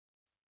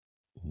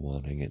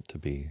wanting it to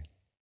be,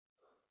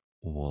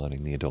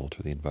 wanting the adult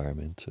or the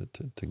environment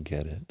to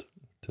get it,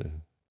 to,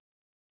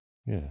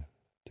 yeah,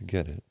 to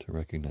get it, to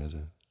recognize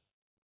it.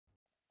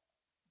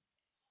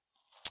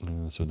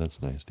 So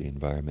that's nice. The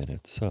environment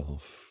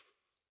itself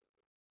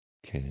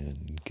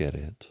can get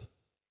it,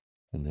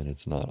 and then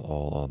it's not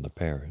all on the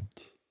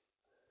parent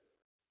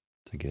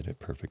to get it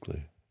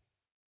perfectly.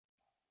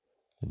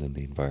 And then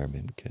the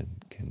environment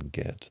can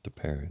get the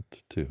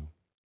parent too.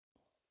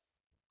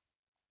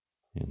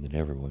 And then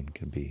everyone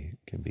can be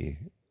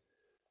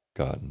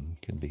gotten,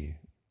 can be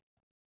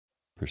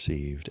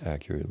perceived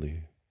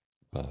accurately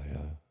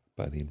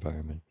by the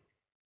environment.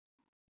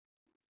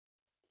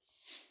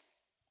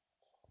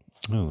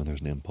 Oh, and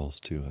there's an impulse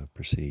to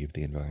perceive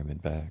the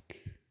environment back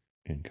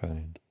in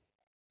kind.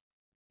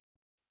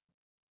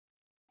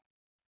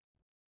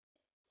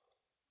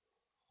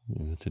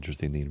 Yeah, it's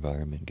interesting. The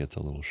environment gets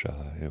a little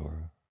shy,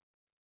 or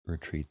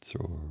retreats,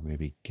 or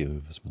maybe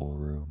gives more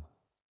room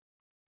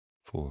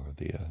for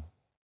the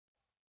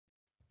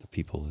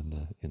people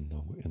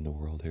in the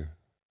world here.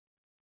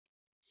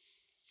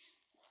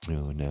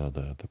 And now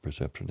the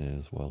perception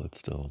is, well, it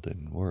still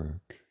didn't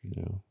work.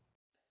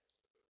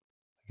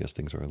 I guess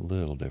things are a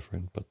little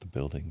different, but the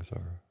buildings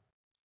are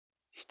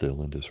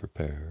still in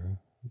disrepair.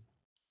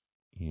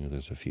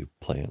 There's a few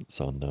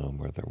plants on them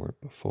where there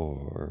weren't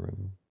before,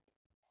 and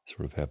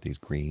sort of have these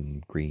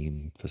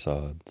green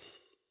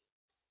facades.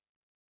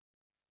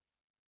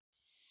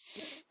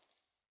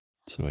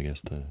 So I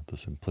guess the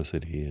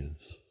simplicity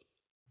is,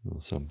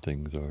 some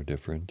things are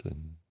different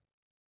and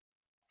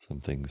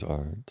some things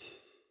aren't.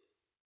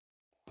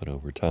 But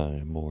over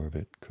time, more of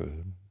it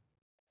could,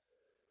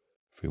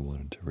 if we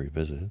wanted to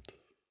revisit,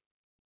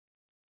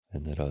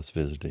 and that us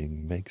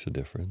visiting makes a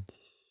difference.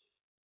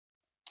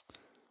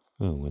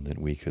 Oh, and that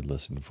we could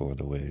listen for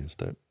the ways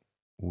that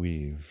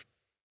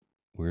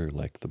we're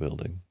like the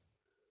building,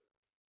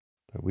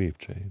 that we've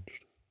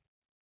changed.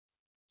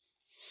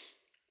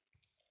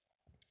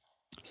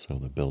 So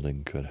the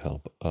building could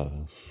help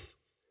us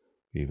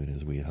even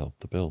as we help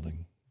the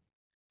building.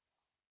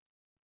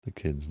 The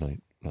kid's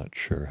not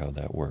sure how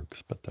that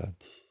works, but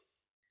that's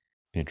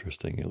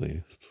interesting at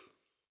least.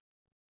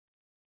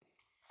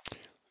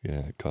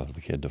 Yeah, it caused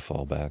the kid to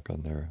fall back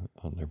on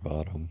their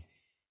bottom.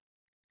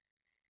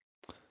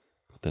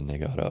 But then they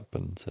got up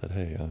and said,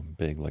 "Hey, I'm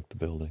big like the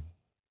building."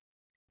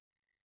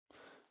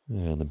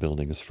 And the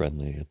building is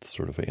friendly. It's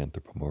sort of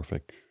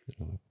anthropomorphic,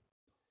 kind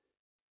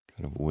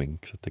of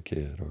winks at the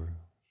kid or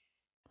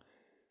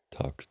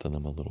talks to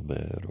them a little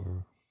bit.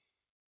 Or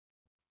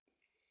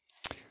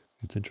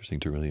it's interesting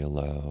to really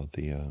allow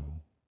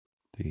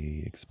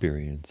the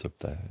experience of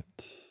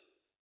that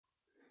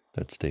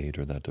stage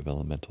or that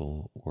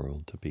developmental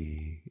world to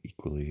be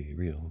equally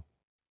real.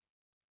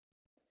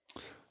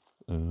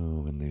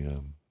 Oh,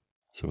 and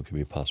so it can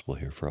be possible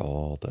here for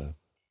all the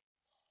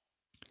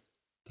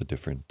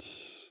different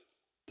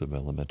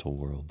developmental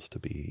worlds to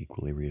be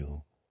equally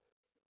real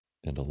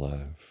and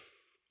alive,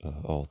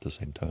 all at the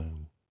same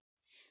time.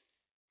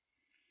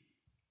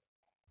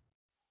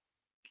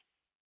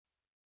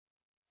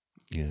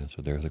 Yeah,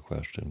 so there's a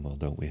question. Well,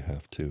 don't we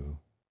have to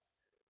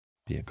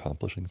be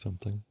accomplishing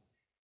something?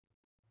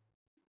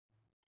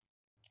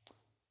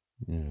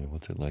 Yeah,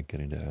 what's it like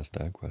getting to ask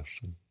that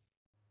question?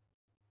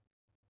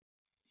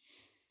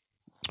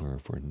 Or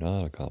if we're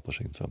not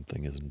accomplishing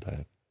something, isn't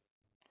that,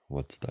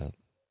 what's that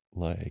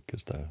like?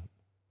 Is that,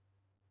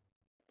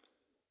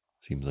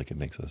 seems like it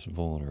makes us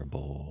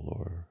vulnerable,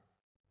 or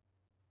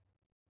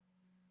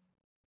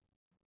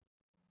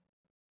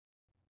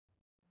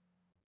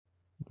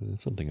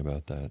there's something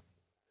about that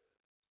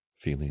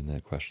feeling,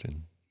 that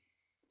question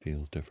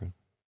feels different.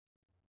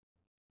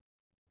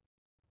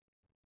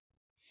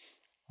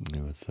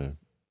 It's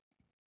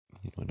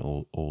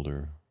an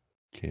older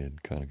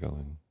kid kind of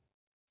going,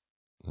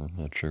 "I'm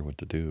not sure what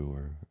to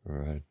do,"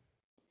 or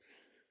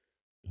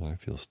I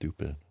feel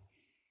stupid,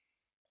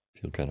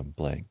 feel kind of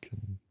blank,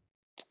 and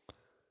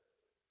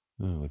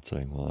it's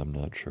saying, "Well, I'm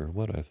not sure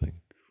what I think,"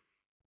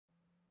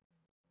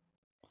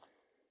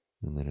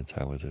 and then it's,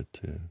 how is it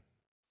to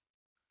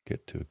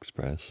get to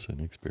express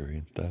and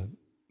experience that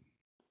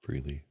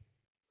freely,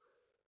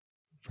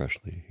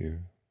 freshly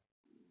here?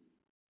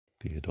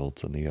 The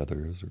adults and the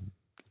others,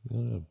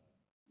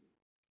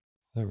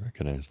 I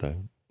recognize that,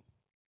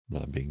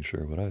 not being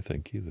sure what I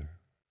think either.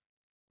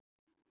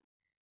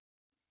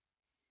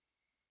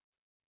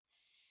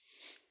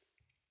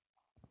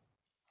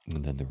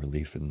 And then the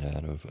relief in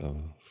that of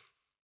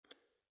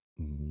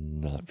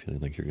not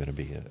feeling like you're going to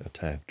be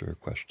attacked or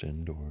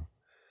questioned or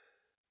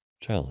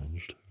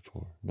challenged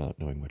for not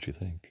knowing what you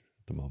think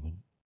at the moment.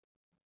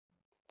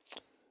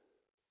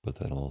 But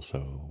then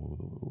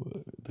also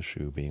the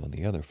shoe being on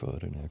the other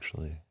foot and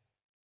actually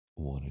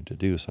wanting to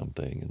do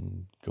something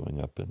and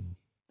going up and,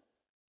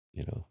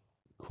 you know,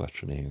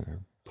 questioning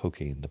or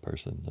poking the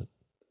person that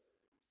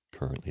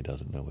currently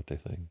doesn't know what they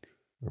think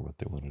or what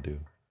they want to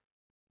do.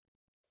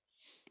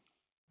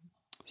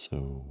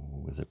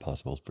 So, is it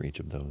possible for each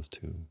of those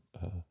to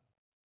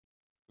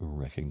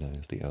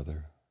recognize the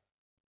other?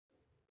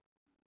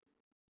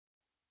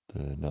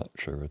 The not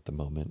sure at the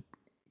moment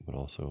would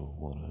also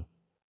want to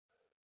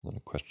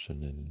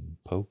question and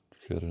poke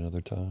at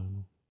another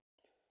time.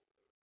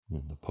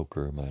 And the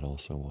poker might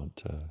also want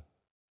to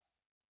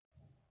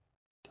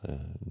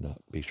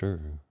not be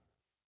sure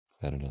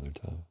at another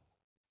time.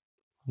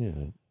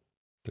 Yeah,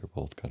 they're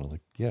both kind of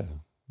like, yeah,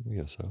 I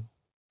guess so.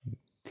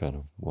 Kind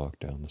of walk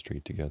down the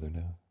street together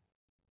now.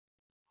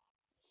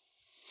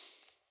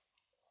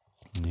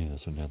 Yeah,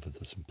 so now that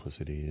the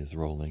simplicity is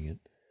rolling, it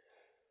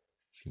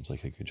seems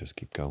like I could just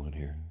keep going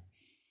here.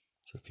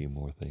 It's a few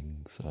more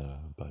things,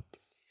 but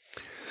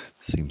it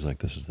seems like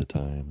this is the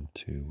time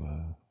to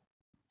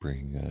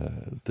bring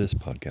this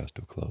podcast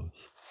to a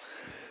close.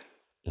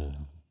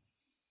 Um,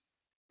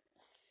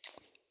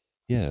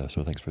 yeah,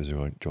 so thanks for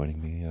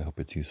joining me. I hope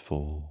it's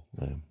useful.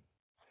 I'm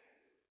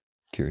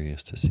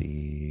curious to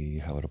see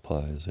how it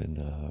applies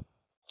in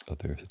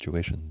other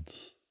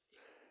situations.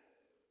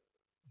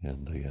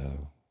 And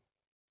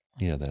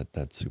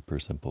that super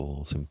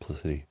simple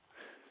simplicity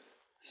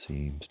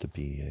seems to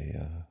be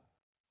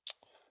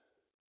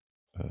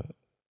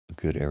a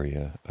good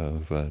area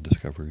of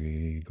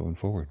discovery going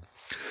forward,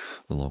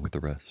 along with the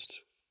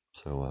rest.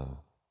 So,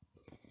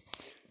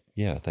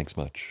 yeah, thanks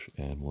much,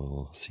 and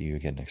we'll see you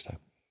again next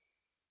time.